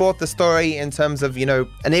pushes forth the story in terms of, you know,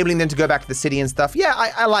 enabling them to go back to the city and stuff. Yeah,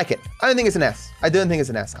 I like it. I don't think it's an S. I don't think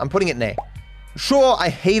it's an S. I'm putting it in A. Sure, I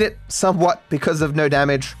hate it somewhat because of no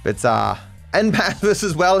damage, but and Pathos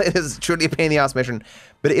as well. It is truly a pain in the ass mission,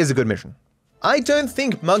 but it is a good mission. I don't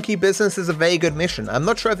think Monkey Business is a very good mission. I'm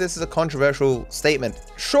not sure if this is a controversial statement.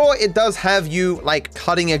 Sure, it does have you like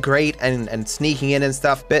cutting a grate and sneaking in and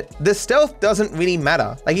stuff, but the stealth doesn't really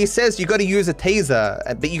matter. Like he says, you got to use a taser,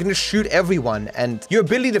 but you can just shoot everyone, and your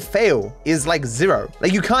ability to fail is like 0.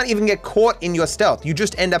 Like you can't even get caught in your stealth. You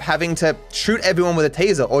just end up having to shoot everyone with a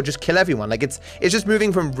taser or just kill everyone. Like it's just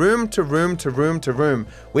moving from room to room to room to room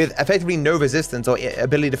with effectively no resistance or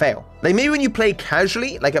ability to fail. Like maybe when you play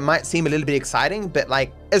casually, like it might seem a little bit exciting, but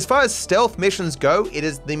like as far as stealth missions go, it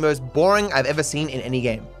is the most boring I've ever seen in any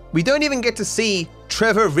game. We don't even get to see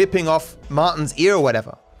Trevor ripping off Martin's ear or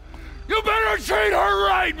whatever. You better treat her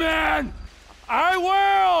right, man! I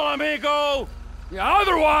will, amigo! Yeah,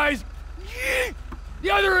 otherwise,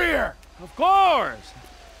 the other ear! Of course.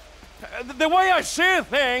 The way I see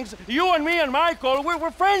things, you and me and Michael,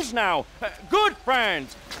 we're friends now. Good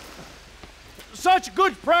friends. Such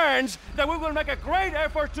good friends that we will make a great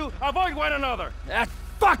effort to avoid one another. That's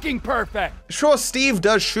fucking perfect. Sure, Steve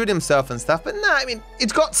does shoot himself and stuff, but nah, I mean,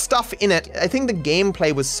 it's got stuff in it. I think the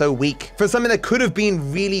gameplay was so weak for something that could have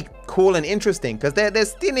been really cool and interesting, because they're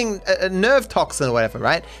stealing a nerve toxin or whatever,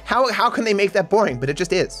 right? How can they make that boring? But it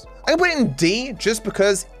just is. I put it in D just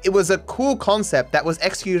because it was a cool concept that was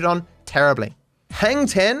executed on terribly. Hang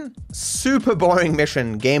 10, super boring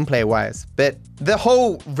mission gameplay-wise, but the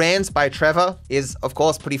whole rant by Trevor is, of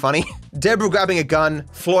course, pretty funny. Deborah grabbing a gun,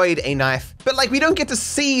 Floyd a knife, but like we don't get to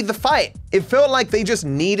see the fight. It felt like they just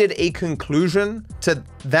needed a conclusion to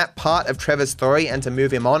that part of Trevor's story and to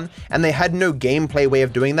move him on, and they had no gameplay way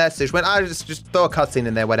of doing that, so they just went, just throw a cutscene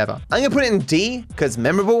in there, whatever. I'm gonna put it in D, because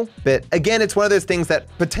memorable, but again, it's one of those things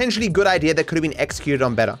that potentially good idea that could have been executed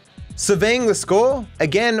on better. Surveying the score,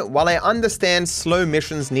 again, while I understand slow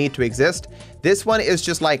missions need to exist, this one is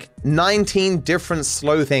just like 19 different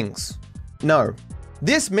slow things. No.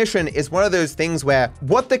 This mission is one of those things where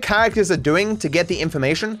what the characters are doing to get the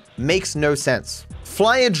information makes no sense.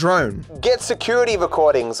 Fly a drone, get security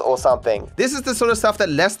recordings or something. This is the sort of stuff that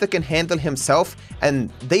Lester can handle himself, and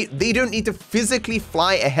they don't need to physically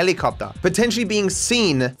fly a helicopter, potentially being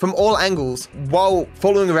seen from all angles while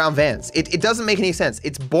following around vans. It doesn't make any sense.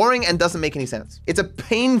 It's boring and doesn't make any sense. It's a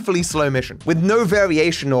painfully slow mission with no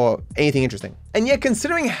variation or anything interesting. And yet,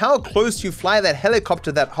 considering how close you fly that helicopter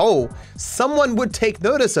to that hole, someone would take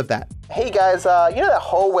notice of that. Hey guys, you know that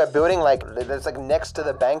hole we're building, like, that's like next to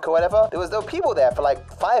the bank or whatever? There were people there for like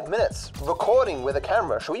 5 minutes recording with a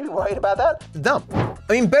camera. Should we be worried about that? It's dumb.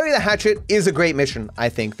 I mean, Bury the Hatchet is a great mission, I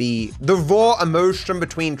think. The raw emotion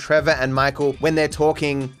between Trevor and Michael when they're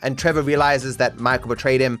talking and Trevor realizes that Michael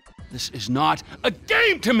betrayed him. This is not a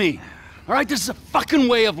game to me, all right? This is a fucking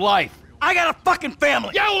way of life. I got a fucking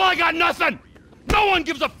family. Yeah, well, I got nothing. No one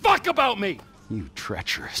gives a fuck about me. You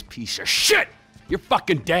treacherous piece of shit. You're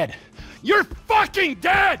fucking dead. You're fucking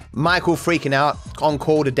dead! Michael freaking out, on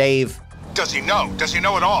call to Dave. Does he know? Does he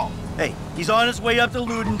know at all? Hey, he's on his way up to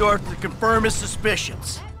Ludendorff to confirm his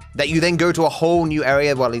suspicions. That you then go to a whole new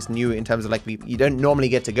area, well, at least new in terms of like, you don't normally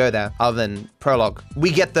get to go there other than Prologue.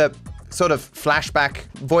 We get the sort of flashback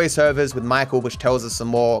voiceovers with Michael, which tells us some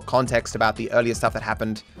more context about the earlier stuff that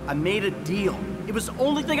happened. I made a deal. It was the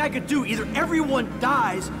only thing I could do. Either everyone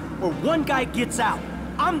dies or one guy gets out.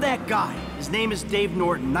 I'm that guy. His name is Dave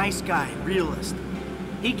Norton. Nice guy, realist.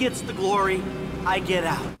 He gets the glory, I get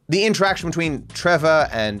out. The interaction between Trevor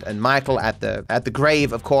and Michael at the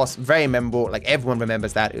grave, of course, very memorable. Like, everyone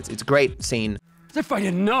remembers that. It's a great scene. As if I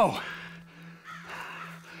didn't know.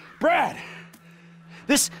 Brad!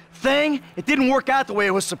 This thing, it didn't work out the way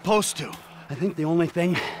it was supposed to. I think the only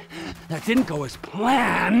thing that didn't go as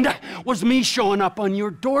planned was me showing up on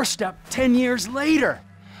your doorstep 10 years later.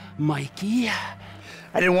 Mikey.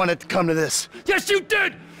 I didn't want it to come to this. Yes, you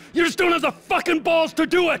did! You just don't have the fucking balls to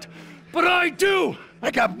do it! But I do!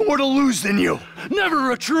 I got more to lose than you.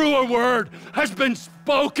 Never a truer word has been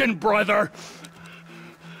spoken, brother.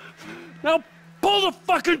 Now, pull the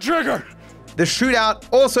fucking trigger! The shootout,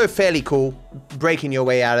 also fairly cool, breaking your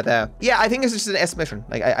way out of there. Yeah, I think it's just an S mission.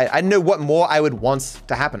 Like, I know what more I would want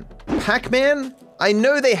to happen. Pac-Man? I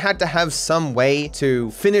know they had to have some way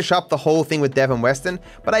to finish up the whole thing with Devin Weston,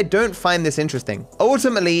 but I don't find this interesting.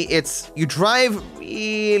 Ultimately, it's you drive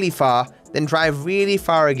really far, then drive really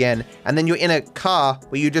far again, and then you're in a car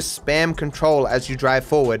where you just spam control as you drive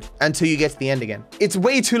forward until you get to the end again. It's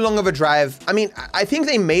way too long of a drive. I mean, I think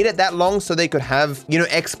they made it that long so they could have, you know,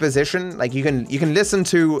 exposition. Like you can listen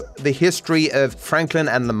to the history of Franklin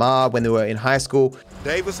and Lamar when they were in high school.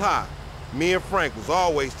 Dave was hot. Me and Frank was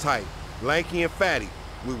always tight. Lanky and fatty.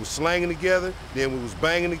 We was slanging together, then we was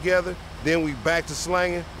banging together, then we back to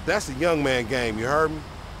slanging. That's a young man game, you heard me?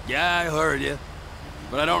 Yeah, I heard you.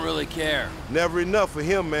 But I don't really care. Never enough for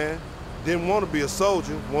him, man. Didn't want to be a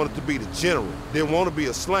soldier, wanted to be the general. Didn't want to be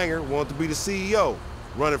a slanger, wanted to be the CEO.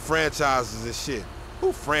 Running franchises and shit. Who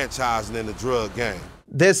franchising in the drug game?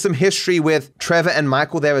 There's some history with Trevor and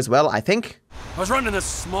Michael there as well, I think. I was running this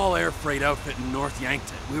small air freight outfit in North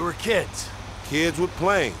Yankton. We were kids. Kids with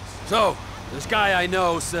planes. So, this guy I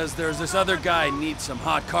know says there's this other guy needs some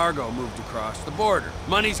hot cargo moved across the border.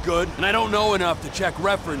 Money's good, and I don't know enough to check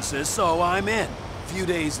references, so I'm in. A few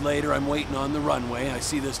days later, I'm waiting on the runway. I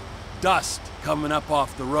see this dust coming up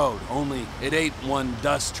off the road. Only it ain't one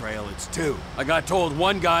dust trail, it's two. I got told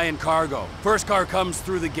one guy in cargo. First car comes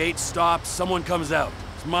through the gate, stops, someone comes out.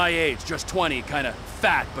 It's my age, just 20, kind of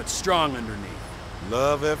fat but strong underneath.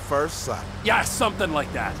 Love at first sight. Yeah, something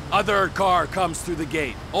like that. Other car comes through the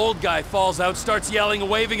gate. Old guy falls out, starts yelling,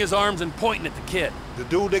 waving his arms and pointing at the kid. The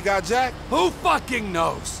dude that got jacked? Who fucking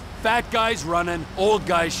knows? Fat guy's running, old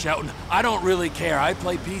guy's shouting. I don't really care, I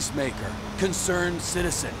play peacemaker. Concerned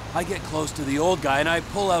citizen. I get close to the old guy and I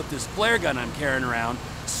pull out this flare gun I'm carrying around,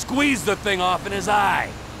 squeeze the thing off in his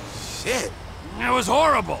eye. Shit. It was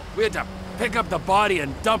horrible. We had to pick up the body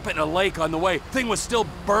and dump it in a lake on the way. Thing was still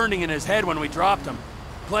burning in his head when we dropped him.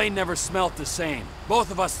 Plane never smelt the same. Both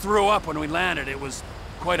of us threw up when we landed. It was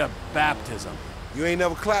quite a baptism. You ain't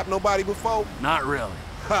never clapped nobody before? Not really.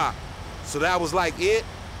 Ha! So that was like it?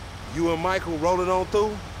 You and Michael rolling on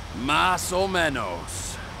through? Más o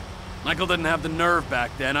menos. Michael didn't have the nerve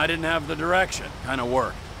back then. I didn't have the direction. Kinda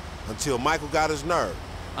worked. Until Michael got his nerve.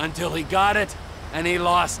 Until he got it, and he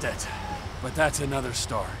lost it. But that's another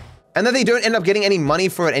story. And then they don't end up getting any money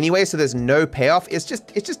for it anyway, so there's no payoff. It's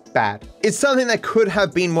just bad. It's something that could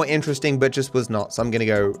have been more interesting, but just was not. So I'm gonna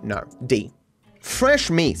go no, D. Fresh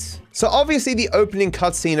meat. So obviously the opening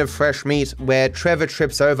cutscene of Fresh Meat where Trevor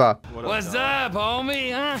trips over. What's up,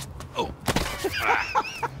 homie, huh?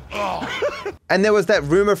 Oh. And there was that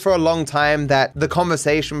rumor for a long time that the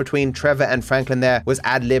conversation between Trevor and Franklin there was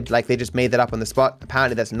ad-libbed, like they just made that up on the spot.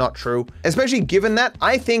 Apparently that's not true. Especially given that,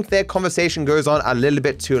 I think their conversation goes on a little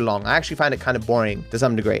bit too long. I actually find it kind of boring to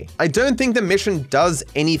some degree. I don't think the mission does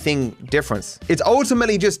anything different. It's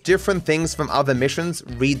ultimately just different things from other missions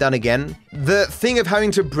redone again. The thing of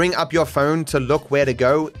having to bring up your phone to look where to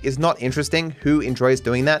go is not interesting. Who enjoys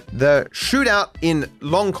doing that? The shootout in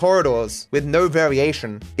long corridors with no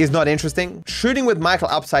variation is not interesting. Shooting with Michael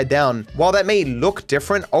upside down, while that may look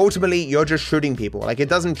different, ultimately you're just shooting people. Like, it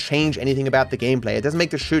doesn't change anything about the gameplay. It doesn't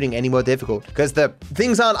make the shooting any more difficult because the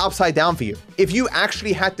things aren't upside down for you. If you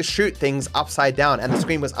actually had to shoot things upside down and the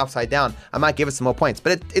screen was upside down, I might give it some more points,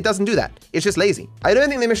 but it doesn't do that. It's just lazy. I don't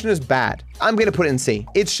think the mission is bad. I'm gonna put it in C.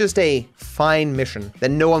 It's just a fine mission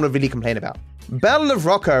that no one would really complain about. Battle of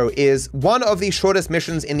Rocco is one of the shortest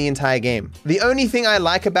missions in the entire game. The only thing I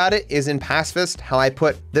like about it is in Pacifist, how I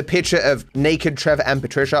put the picture of naked Trevor and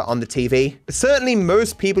Patricia on the TV. Certainly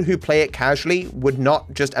most people who play it casually would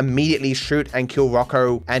not just immediately shoot and kill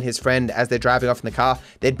Rocco and his friend as they're driving off in the car.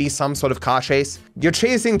 There'd be some sort of car chase. You're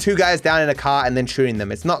chasing two guys down in a car and then shooting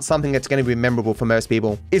them. It's not something that's going to be memorable for most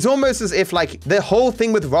people. It's almost as if like the whole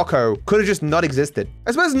thing with Rocco could have just not existed.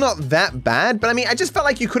 I suppose not that bad, but I mean, I just felt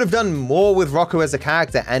like you could have done more with Rocco as a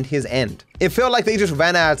character and his end. It felt like they just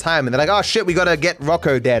ran out of time and they're like, oh shit, we gotta get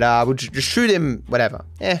Rocco dead. We'll just shoot him, whatever.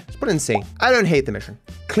 Just put it in C. I don't hate the mission.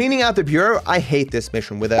 Cleaning out the bureau, I hate this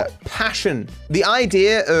mission with a passion. The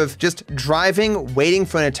idea of just driving, waiting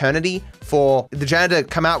for an eternity for the janitor to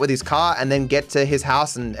come out with his car and then get to his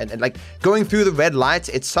house and like going through the red lights.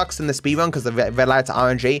 It sucks in the speedrun because the red lights are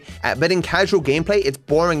RNG, but in casual gameplay, it's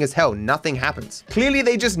boring as hell. Nothing happens. Clearly,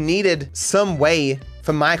 they just needed some way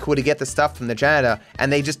for Michael to get the stuff from the janitor,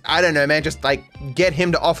 and they just, I don't know, man, just like get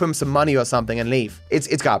him to offer him some money or something and leave. It's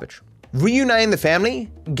garbage. Reuniting the family,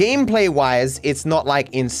 gameplay-wise, it's not like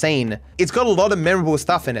insane. It's got a lot of memorable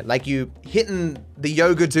stuff in it, like you hitting the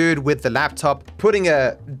yoga dude with the laptop, putting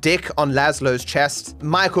a dick on Laszlo's chest,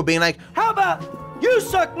 Michael being like, how about you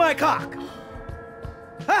suck my cock?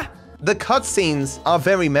 Huh? The cutscenes are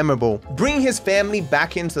very memorable. Bring his family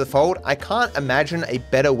back into the fold. I can't imagine a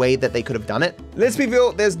better way that they could have done it. Let's be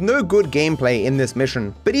real, there's no good gameplay in this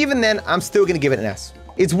mission, but even then, I'm still gonna give it an S.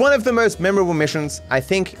 It's one of the most memorable missions. I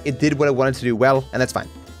think it did what it wanted to do well, and that's fine.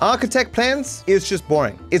 Architect plans is just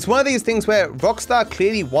boring. It's one of these things where Rockstar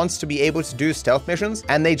clearly wants to be able to do stealth missions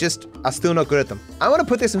and they just are still not good at them. I want to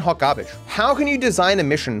put this in hot garbage. How can you design a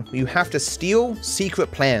mission where you have to steal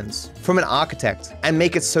secret plans from an architect and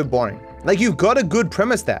make it so boring? Like, you've got a good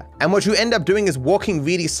premise there, and what you end up doing is walking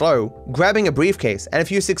really slow, grabbing a briefcase, and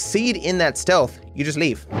if you succeed in that stealth, you just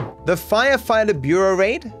leave. The Firefighter Bureau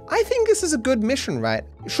raid? I think this is a good mission, right?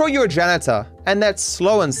 Sure, you're a janitor, and that's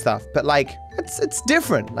slow and stuff, but like, it's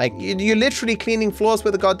different. Like, you're literally cleaning floors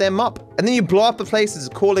with a goddamn mop. And then you blow up the place, it's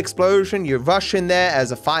a cool explosion, you rush in there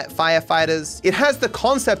as a firefighters. It has the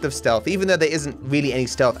concept of stealth, even though there isn't really any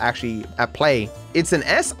stealth actually at play. It's an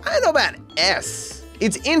S? I don't know about S.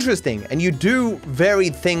 It's interesting, and you do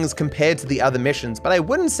varied things compared to the other missions, but I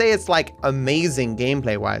wouldn't say it's like amazing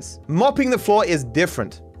gameplay-wise. Mopping the floor is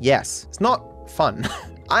different, yes. It's not fun.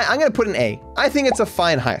 I'm gonna put an A. I think it's a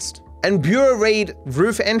fine heist. And Bureau Raid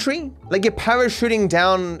roof entry, like you're parachuting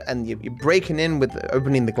down and you're breaking in with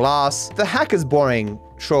opening the glass. The hack is boring,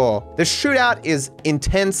 sure. The shootout is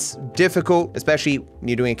intense, difficult, especially when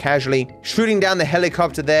you're doing it casually. Shooting down the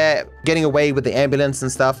helicopter there, getting away with the ambulance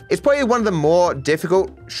and stuff. It's probably one of the more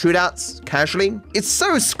difficult shootouts casually. It's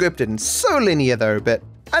so scripted and so linear though, but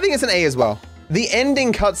I think it's an A as well. The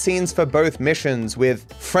ending cutscenes for both missions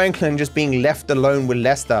with Franklin just being left alone with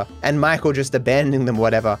Lester and Michael just abandoning them,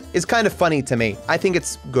 whatever, is kind of funny to me. I think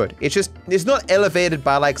it's good. It's not elevated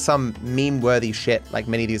by like some meme-worthy shit like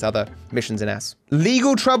many of these other missions in S.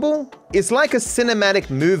 Legal Trouble is like a cinematic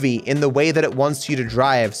movie in the way that it wants you to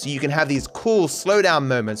drive, so you can have these cool slowdown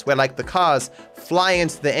moments where like the cars fly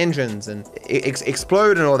into the engines and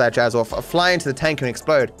explode and all that jazz, or fly into the tank and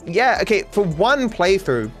explode. Yeah, okay, for one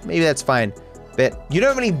playthrough, maybe that's fine. bit. You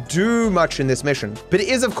don't really do much in this mission, but it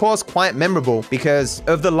is of course quite memorable because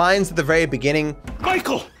of the lines at the very beginning.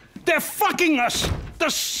 Michael, they're fucking us! The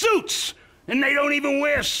suits! And they don't even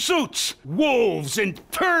wear suits! Wolves in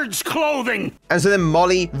turds clothing! And so then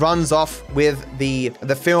Molly runs off with the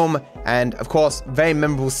film, and of course, very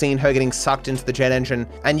memorable scene, her getting sucked into the jet engine,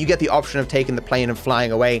 and you get the option of taking the plane and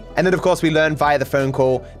flying away. And then of course we learn via the phone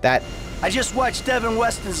call that I just watched Devin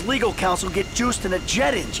Weston's legal counsel get juiced in a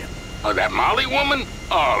jet engine. Oh, that Molly woman?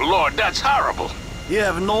 Oh, Lord, that's horrible. You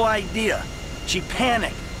have no idea. She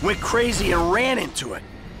panicked, went crazy, and ran into it.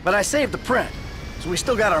 But I saved the print, so we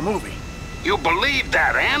still got our movie. You believe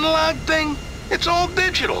that analog thing? It's all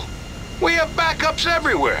digital. We have backups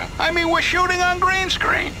everywhere. I mean, we're shooting on green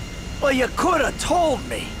screen. Well, you could have told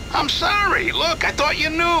me. I'm sorry. Look, I thought you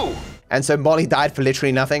knew. And so Molly died for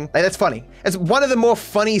literally nothing. Like, that's funny. It's one of the more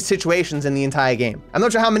funny situations in the entire game. I'm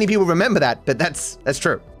not sure how many people remember that, but that's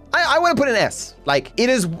true. I want to put an S. Like,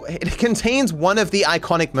 it contains one of the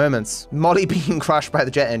iconic moments. Molly being crushed by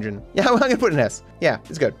the jet engine. Yeah, I'm gonna put an S. Yeah,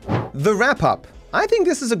 it's good. The wrap up. I think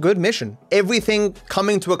this is a good mission. Everything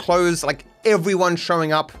coming to a close, like everyone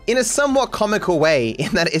showing up in a somewhat comical way,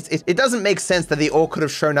 in that it doesn't make sense that they all could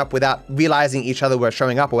have shown up without realizing each other were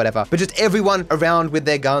showing up or whatever, but just everyone around with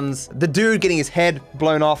their guns, the dude getting his head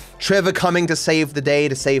blown off, Trevor coming to save the day,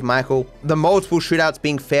 to save Michael, the multiple shootouts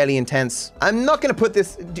being fairly intense. I'm not gonna put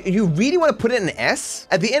this, do you really want to put it in S?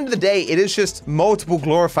 At the end of the day, it is just multiple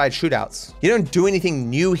glorified shootouts. You don't do anything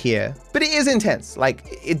new here, but it is intense. Like,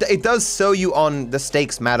 it does sell you on the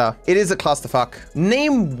stakes matter. It is a clusterfuck.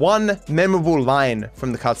 Name one memorable line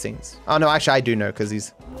from the cutscenes. Oh no, actually I do know, because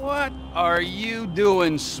he's... What are you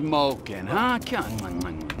doing smoking, huh?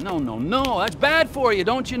 No, that's bad for you,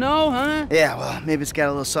 don't you know, huh? Yeah, well, maybe it's got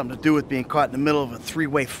a little something to do with being caught in the middle of a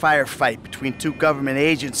three-way firefight between two government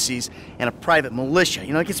agencies and a private militia.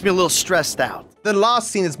 You know, it gets me a little stressed out. The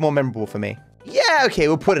last scene is more memorable for me. Yeah, okay,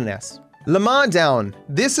 we'll put an S. Lamar down.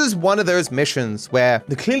 This is one of those missions where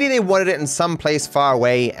clearly they wanted it in some place far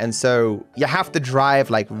away, and so you have to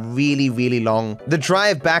drive like really, really long. The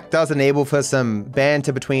drive back does enable for some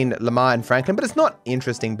banter between Lamar and Franklin, but it's not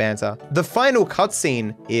interesting banter. The final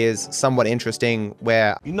cutscene is somewhat interesting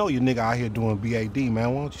where... You know your nigga out here doing BAD,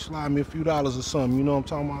 man. Why don't you slide me a few dollars or something? You know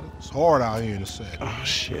what I'm talking about? It's hard out here in the set. Oh,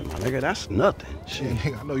 shit, my nigga, that's nothing. Shit. Yeah,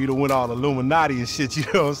 nigga, I know you done went all Illuminati and shit, you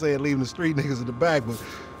know what I'm saying? Leaving the street niggas in the back, but...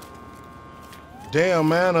 Damn,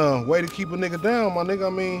 man, way to keep a nigga down, my nigga. I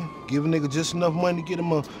mean, give a nigga just enough money to get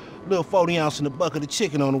him a little 40 ounce in a bucket of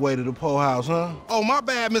chicken on the way to the po house, huh? Oh, my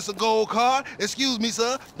bad, Mr. Gold Card. Excuse me,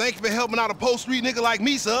 sir. Thank you for helping out a post-street nigga like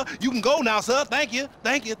me, sir. You can go now, sir. Thank you,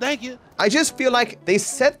 thank you, thank you. I just feel like they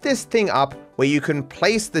set this thing up where you can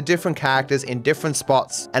place the different characters in different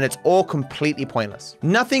spots, and it's all completely pointless.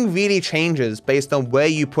 Nothing really changes based on where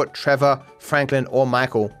you put Trevor, Franklin, or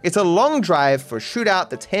Michael. It's a long drive for a shootout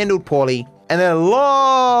that's handled poorly, and then a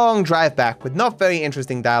long drive back with not very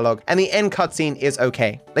interesting dialogue, and the end cutscene is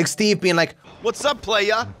okay. Like Steve being like, "What's up,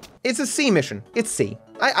 playa?" It's a C mission. It's C.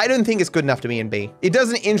 I don't think it's good enough to be in B. It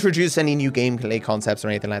doesn't introduce any new gameplay concepts or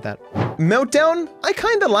anything like that. Meltdown? I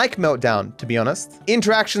kinda like Meltdown, to be honest.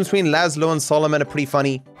 Interactions between Laszlo and Solomon are pretty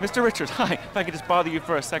funny. Mr. Richards, hi. If I could just bother you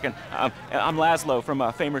for a second. I'm Laszlo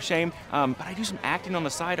from Fame or Shame, but I do some acting on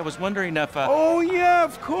the side. I was wondering if... Oh, yeah,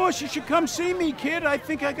 of course. You should come see me, kid. I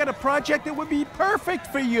think I got a project that would be perfect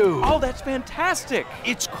for you. Oh, that's fantastic.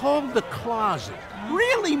 It's called The Closet.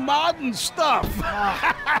 Really modern stuff.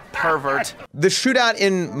 Pervert. The shootout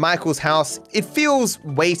in Michael's house, it feels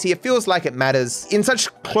weighty. It feels like it matters. In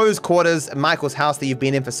such close quarters at Michael's house that you've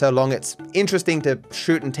been in for so long, it's interesting to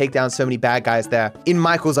shoot and take down so many bad guys there in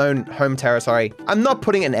Michael's own home territory. I'm not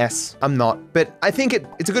putting an S. I'm not. But I think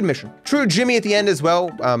it's a good mission. True Jimmy at the end as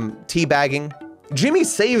well, teabagging. Jimmy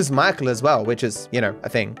saves Michael as well, which is, you know, a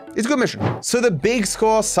thing. It's a good mission. So the big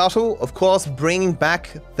score, subtle, of course, bringing back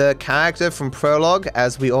the character from Prologue,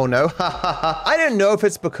 as we all know. I don't know if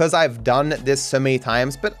it's because I've done this so many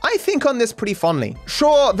times, but I think on this pretty fondly.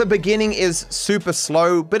 Sure, the beginning is super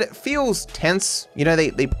slow, but it feels tense. You know,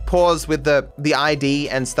 they pause with the ID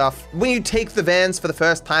and stuff. When you take the vans for the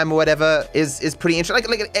first time or whatever is pretty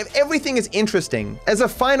interesting. Like everything is interesting. As a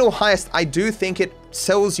final heist, I do think it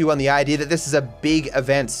sells you on the idea that this is a big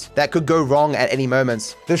event that could go wrong at any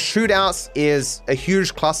moment. The shootouts is a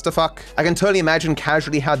huge clusterfuck. I can totally imagine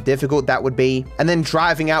casually how difficult that would be. And then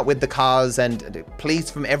driving out with the cars and police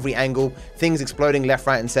from every angle, things exploding left,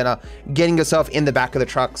 right, and center, getting yourself in the back of the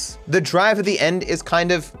trucks. The drive at the end is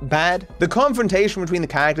kind of bad. The confrontation between the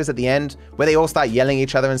characters at the end, where they all start yelling at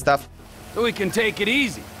each other and stuff. So we can take it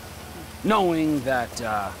easy, knowing that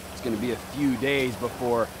it's gonna be a few days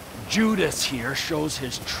before Judas here shows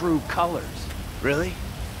his true colors. Really?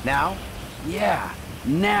 Now? Yeah,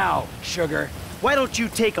 now, sugar. Why don't you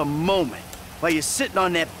take a moment while you're sitting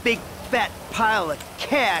on that big fat pile of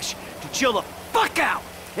cash to chill the fuck out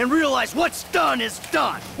and realize what's done is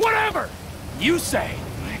done? Whatever you say.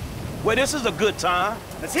 Well, this is a good time.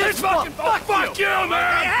 Let's hit this fucking fuck you,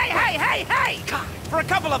 man! Hey! For a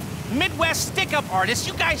couple of Midwest stick-up artists,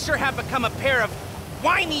 you guys sure have become a pair of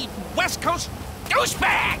whiny West Coast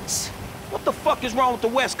douchebags! What the fuck is wrong with the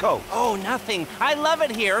West Coast? Oh, nothing. I love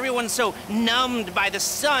it here. Everyone's so numbed by the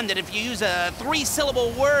sun that if you use a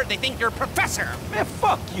 3-syllable word, they think you're a professor. Man,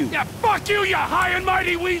 fuck you. Yeah, fuck you, you high and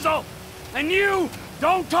mighty weasel! And you,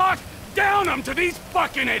 don't talk down them to these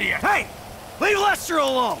fucking idiots! Hey! Leave Lester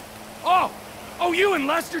alone! Oh, you and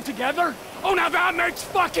Lester together? Oh, now that makes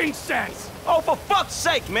fucking sense! Oh, for fuck's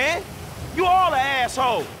sake, man! You all an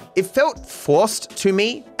asshole! It felt forced to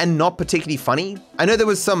me and not particularly funny. I know there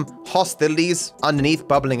was some hostilities underneath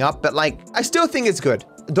bubbling up, but like, I still think it's good.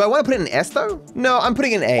 Do I want to put it in S though? No, I'm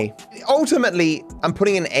putting it in A. Ultimately, I'm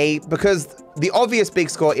putting it in A because the obvious big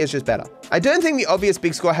score is just better. I don't think the obvious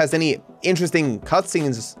big score has any interesting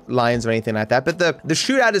cutscenes lines or anything like that, but the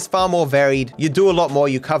shootout is far more varied. You do a lot more,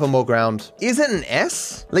 you cover more ground. Is it an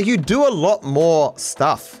S? Like, you do a lot more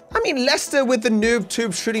stuff. I mean, Lester with the noob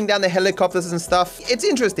tube shooting down the helicopters and stuff, it's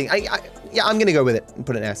interesting. Yeah, I'm gonna go with it and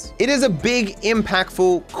put an S. It is a big,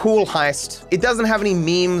 impactful, cool heist. It doesn't have any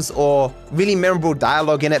memes or really memorable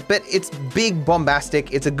dialogue in it, but it's big,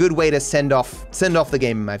 bombastic. It's a good way to send off the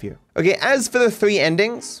game in my view. Okay, as for the 3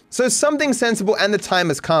 endings, so Something Sensible and The Time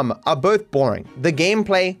Has Come are both boring. The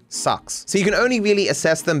gameplay sucks. So you can only really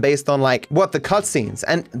assess them based on like what the cutscenes,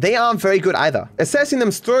 and they aren't very good either. Assessing them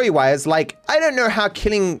story-wise, like, I don't know how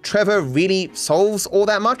killing Trevor really solves all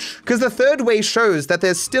that much, because the third way shows that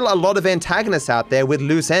there's still a lot of antagonists out there with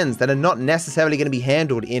loose ends that are not necessarily going to be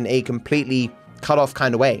handled in a completely cut off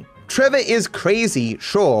kind of way. Trevor is crazy,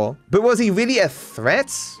 sure, but was he really a threat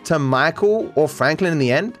to Michael or Franklin in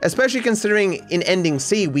the end? Especially considering in ending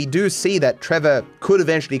C, we do see that Trevor could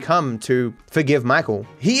eventually come to forgive Michael.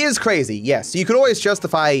 He is crazy, yes. You could always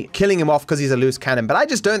justify killing him off because he's a loose cannon, but I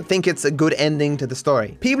just don't think it's a good ending to the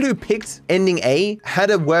story. People who picked ending A had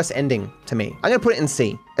a worse ending to me. I'm gonna put it in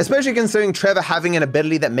C. Especially considering Trevor having an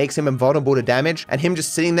ability that makes him invulnerable to damage and him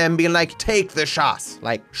just sitting there and being like, take the shots.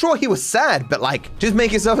 Like, sure, he was sad, but like, just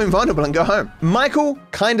make yourself invulnerable and go home. Michael,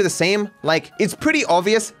 kind of the same. Like, it's pretty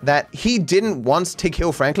obvious that he didn't want to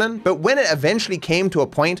kill Franklin, but when it eventually came to a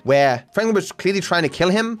point where Franklin was clearly trying to kill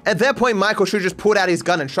him, at that point, Michael should have just pulled out his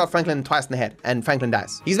gun and shot Franklin twice in the head, and Franklin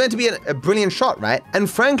dies. He's meant to be a brilliant shot, right? And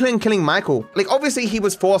Franklin killing Michael, like, obviously he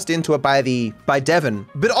was forced into it by Devon,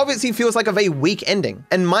 but obviously feels like a very weak ending.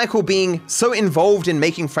 And Michael being so involved in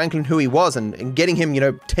making Franklin who he was and getting him, you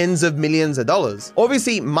know, tens of millions of dollars.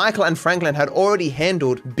 Obviously, Michael and Franklin had already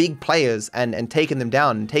handled big players and taken them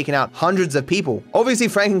down and taken out hundreds of people. Obviously,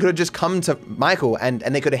 Franklin could have just come to Michael and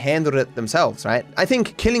they could have handled it themselves, right? I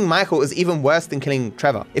think killing Michael is even worse than killing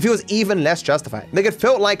Trevor. If it was even less justified. Like, it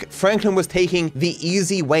felt like Franklin was taking the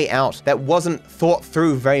easy way out that wasn't thought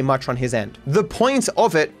through very much on his end. The point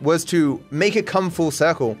of it was to make it come full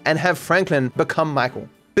circle and have Franklin become Michael.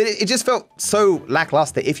 But it just felt so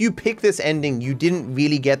lackluster. If you pick this ending, you didn't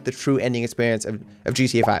really get the true ending experience of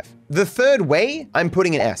GTA 5. The third way, I'm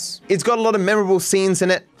putting an S. It's got a lot of memorable scenes in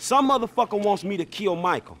it. Some motherfucker wants me to kill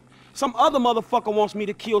Michael. Some other motherfucker wants me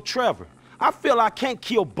to kill Trevor. I feel I can't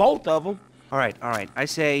kill both of them. All right. I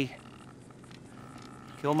say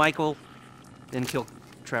kill Michael, then kill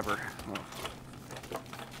Trevor.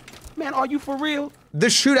 Man, are you for real? The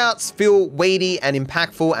shootouts feel weighty and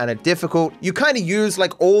impactful and are difficult. You kind of use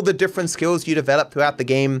like all the different skills you develop throughout the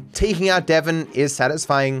game. Taking out Devon is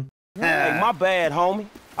satisfying. Hey, my bad, homie.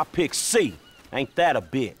 I picked C. Ain't that a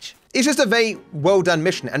bitch? It's just a very well done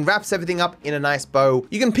mission and wraps everything up in a nice bow.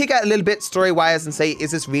 You can pick out a little bit story-wise and say,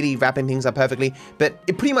 is this really wrapping things up perfectly? But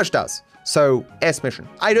it pretty much does. So, S mission.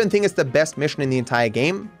 I don't think it's the best mission in the entire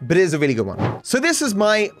game, but it is a really good one. So this is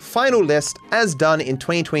my final list as done in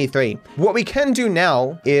 2023. What we can do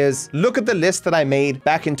now is look at the list that I made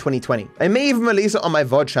back in 2020. I may even release it on my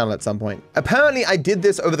VOD channel at some point. Apparently, I did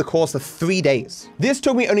this over the course of 3 days. This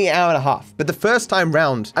took me only an hour and a half, but the first time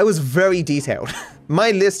round, I was very detailed.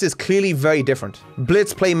 My list is clearly very different.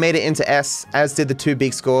 Blitzplay made it into S, as did the 2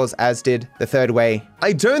 big scores, as did the third way.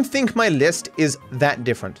 I don't think my list is that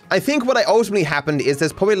different. I think what ultimately happened is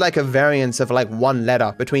there's probably like a variance of like 1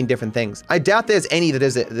 letter between different things. I doubt there's any that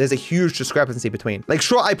there's a huge discrepancy between. Like,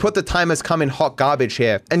 sure, I put The Time Has Come in hot garbage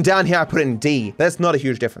here, and down here I put it in D. That's not a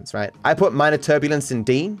huge difference, right? I put Minor Turbulence in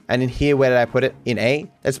D, and in here, where did I put it? In A.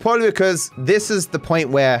 It's probably because this is the point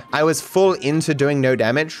where I was full into doing no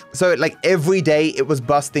damage. So like every day it was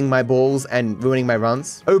busting my balls and ruining my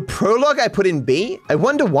runs. Oh, Prologue I put in B? I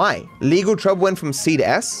wonder why. Legal Trouble went from C to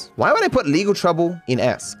S? Why would I put Legal Trouble in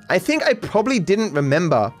S? I think I probably didn't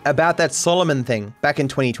remember about that Solomon thing back in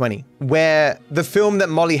 2020, where the film that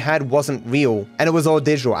Molly had wasn't real and it was all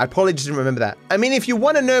digital. I probably just didn't remember that. I mean, if you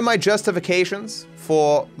want to know my justifications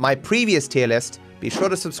for my previous tier list, be sure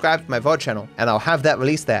to subscribe to my VOD channel and I'll have that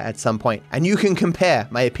released there at some point. And you can compare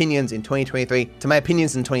my opinions in 2023 to my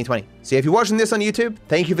opinions in 2020. So if you're watching this on YouTube,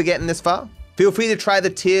 thank you for getting this far. Feel free to try the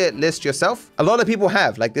tier list yourself. A lot of people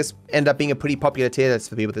have, like this ended up being a pretty popular tier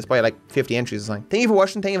list for people. There's probably like 50 entries or something. Thank you for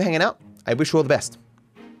watching, thank you for hanging out. I wish you all the best.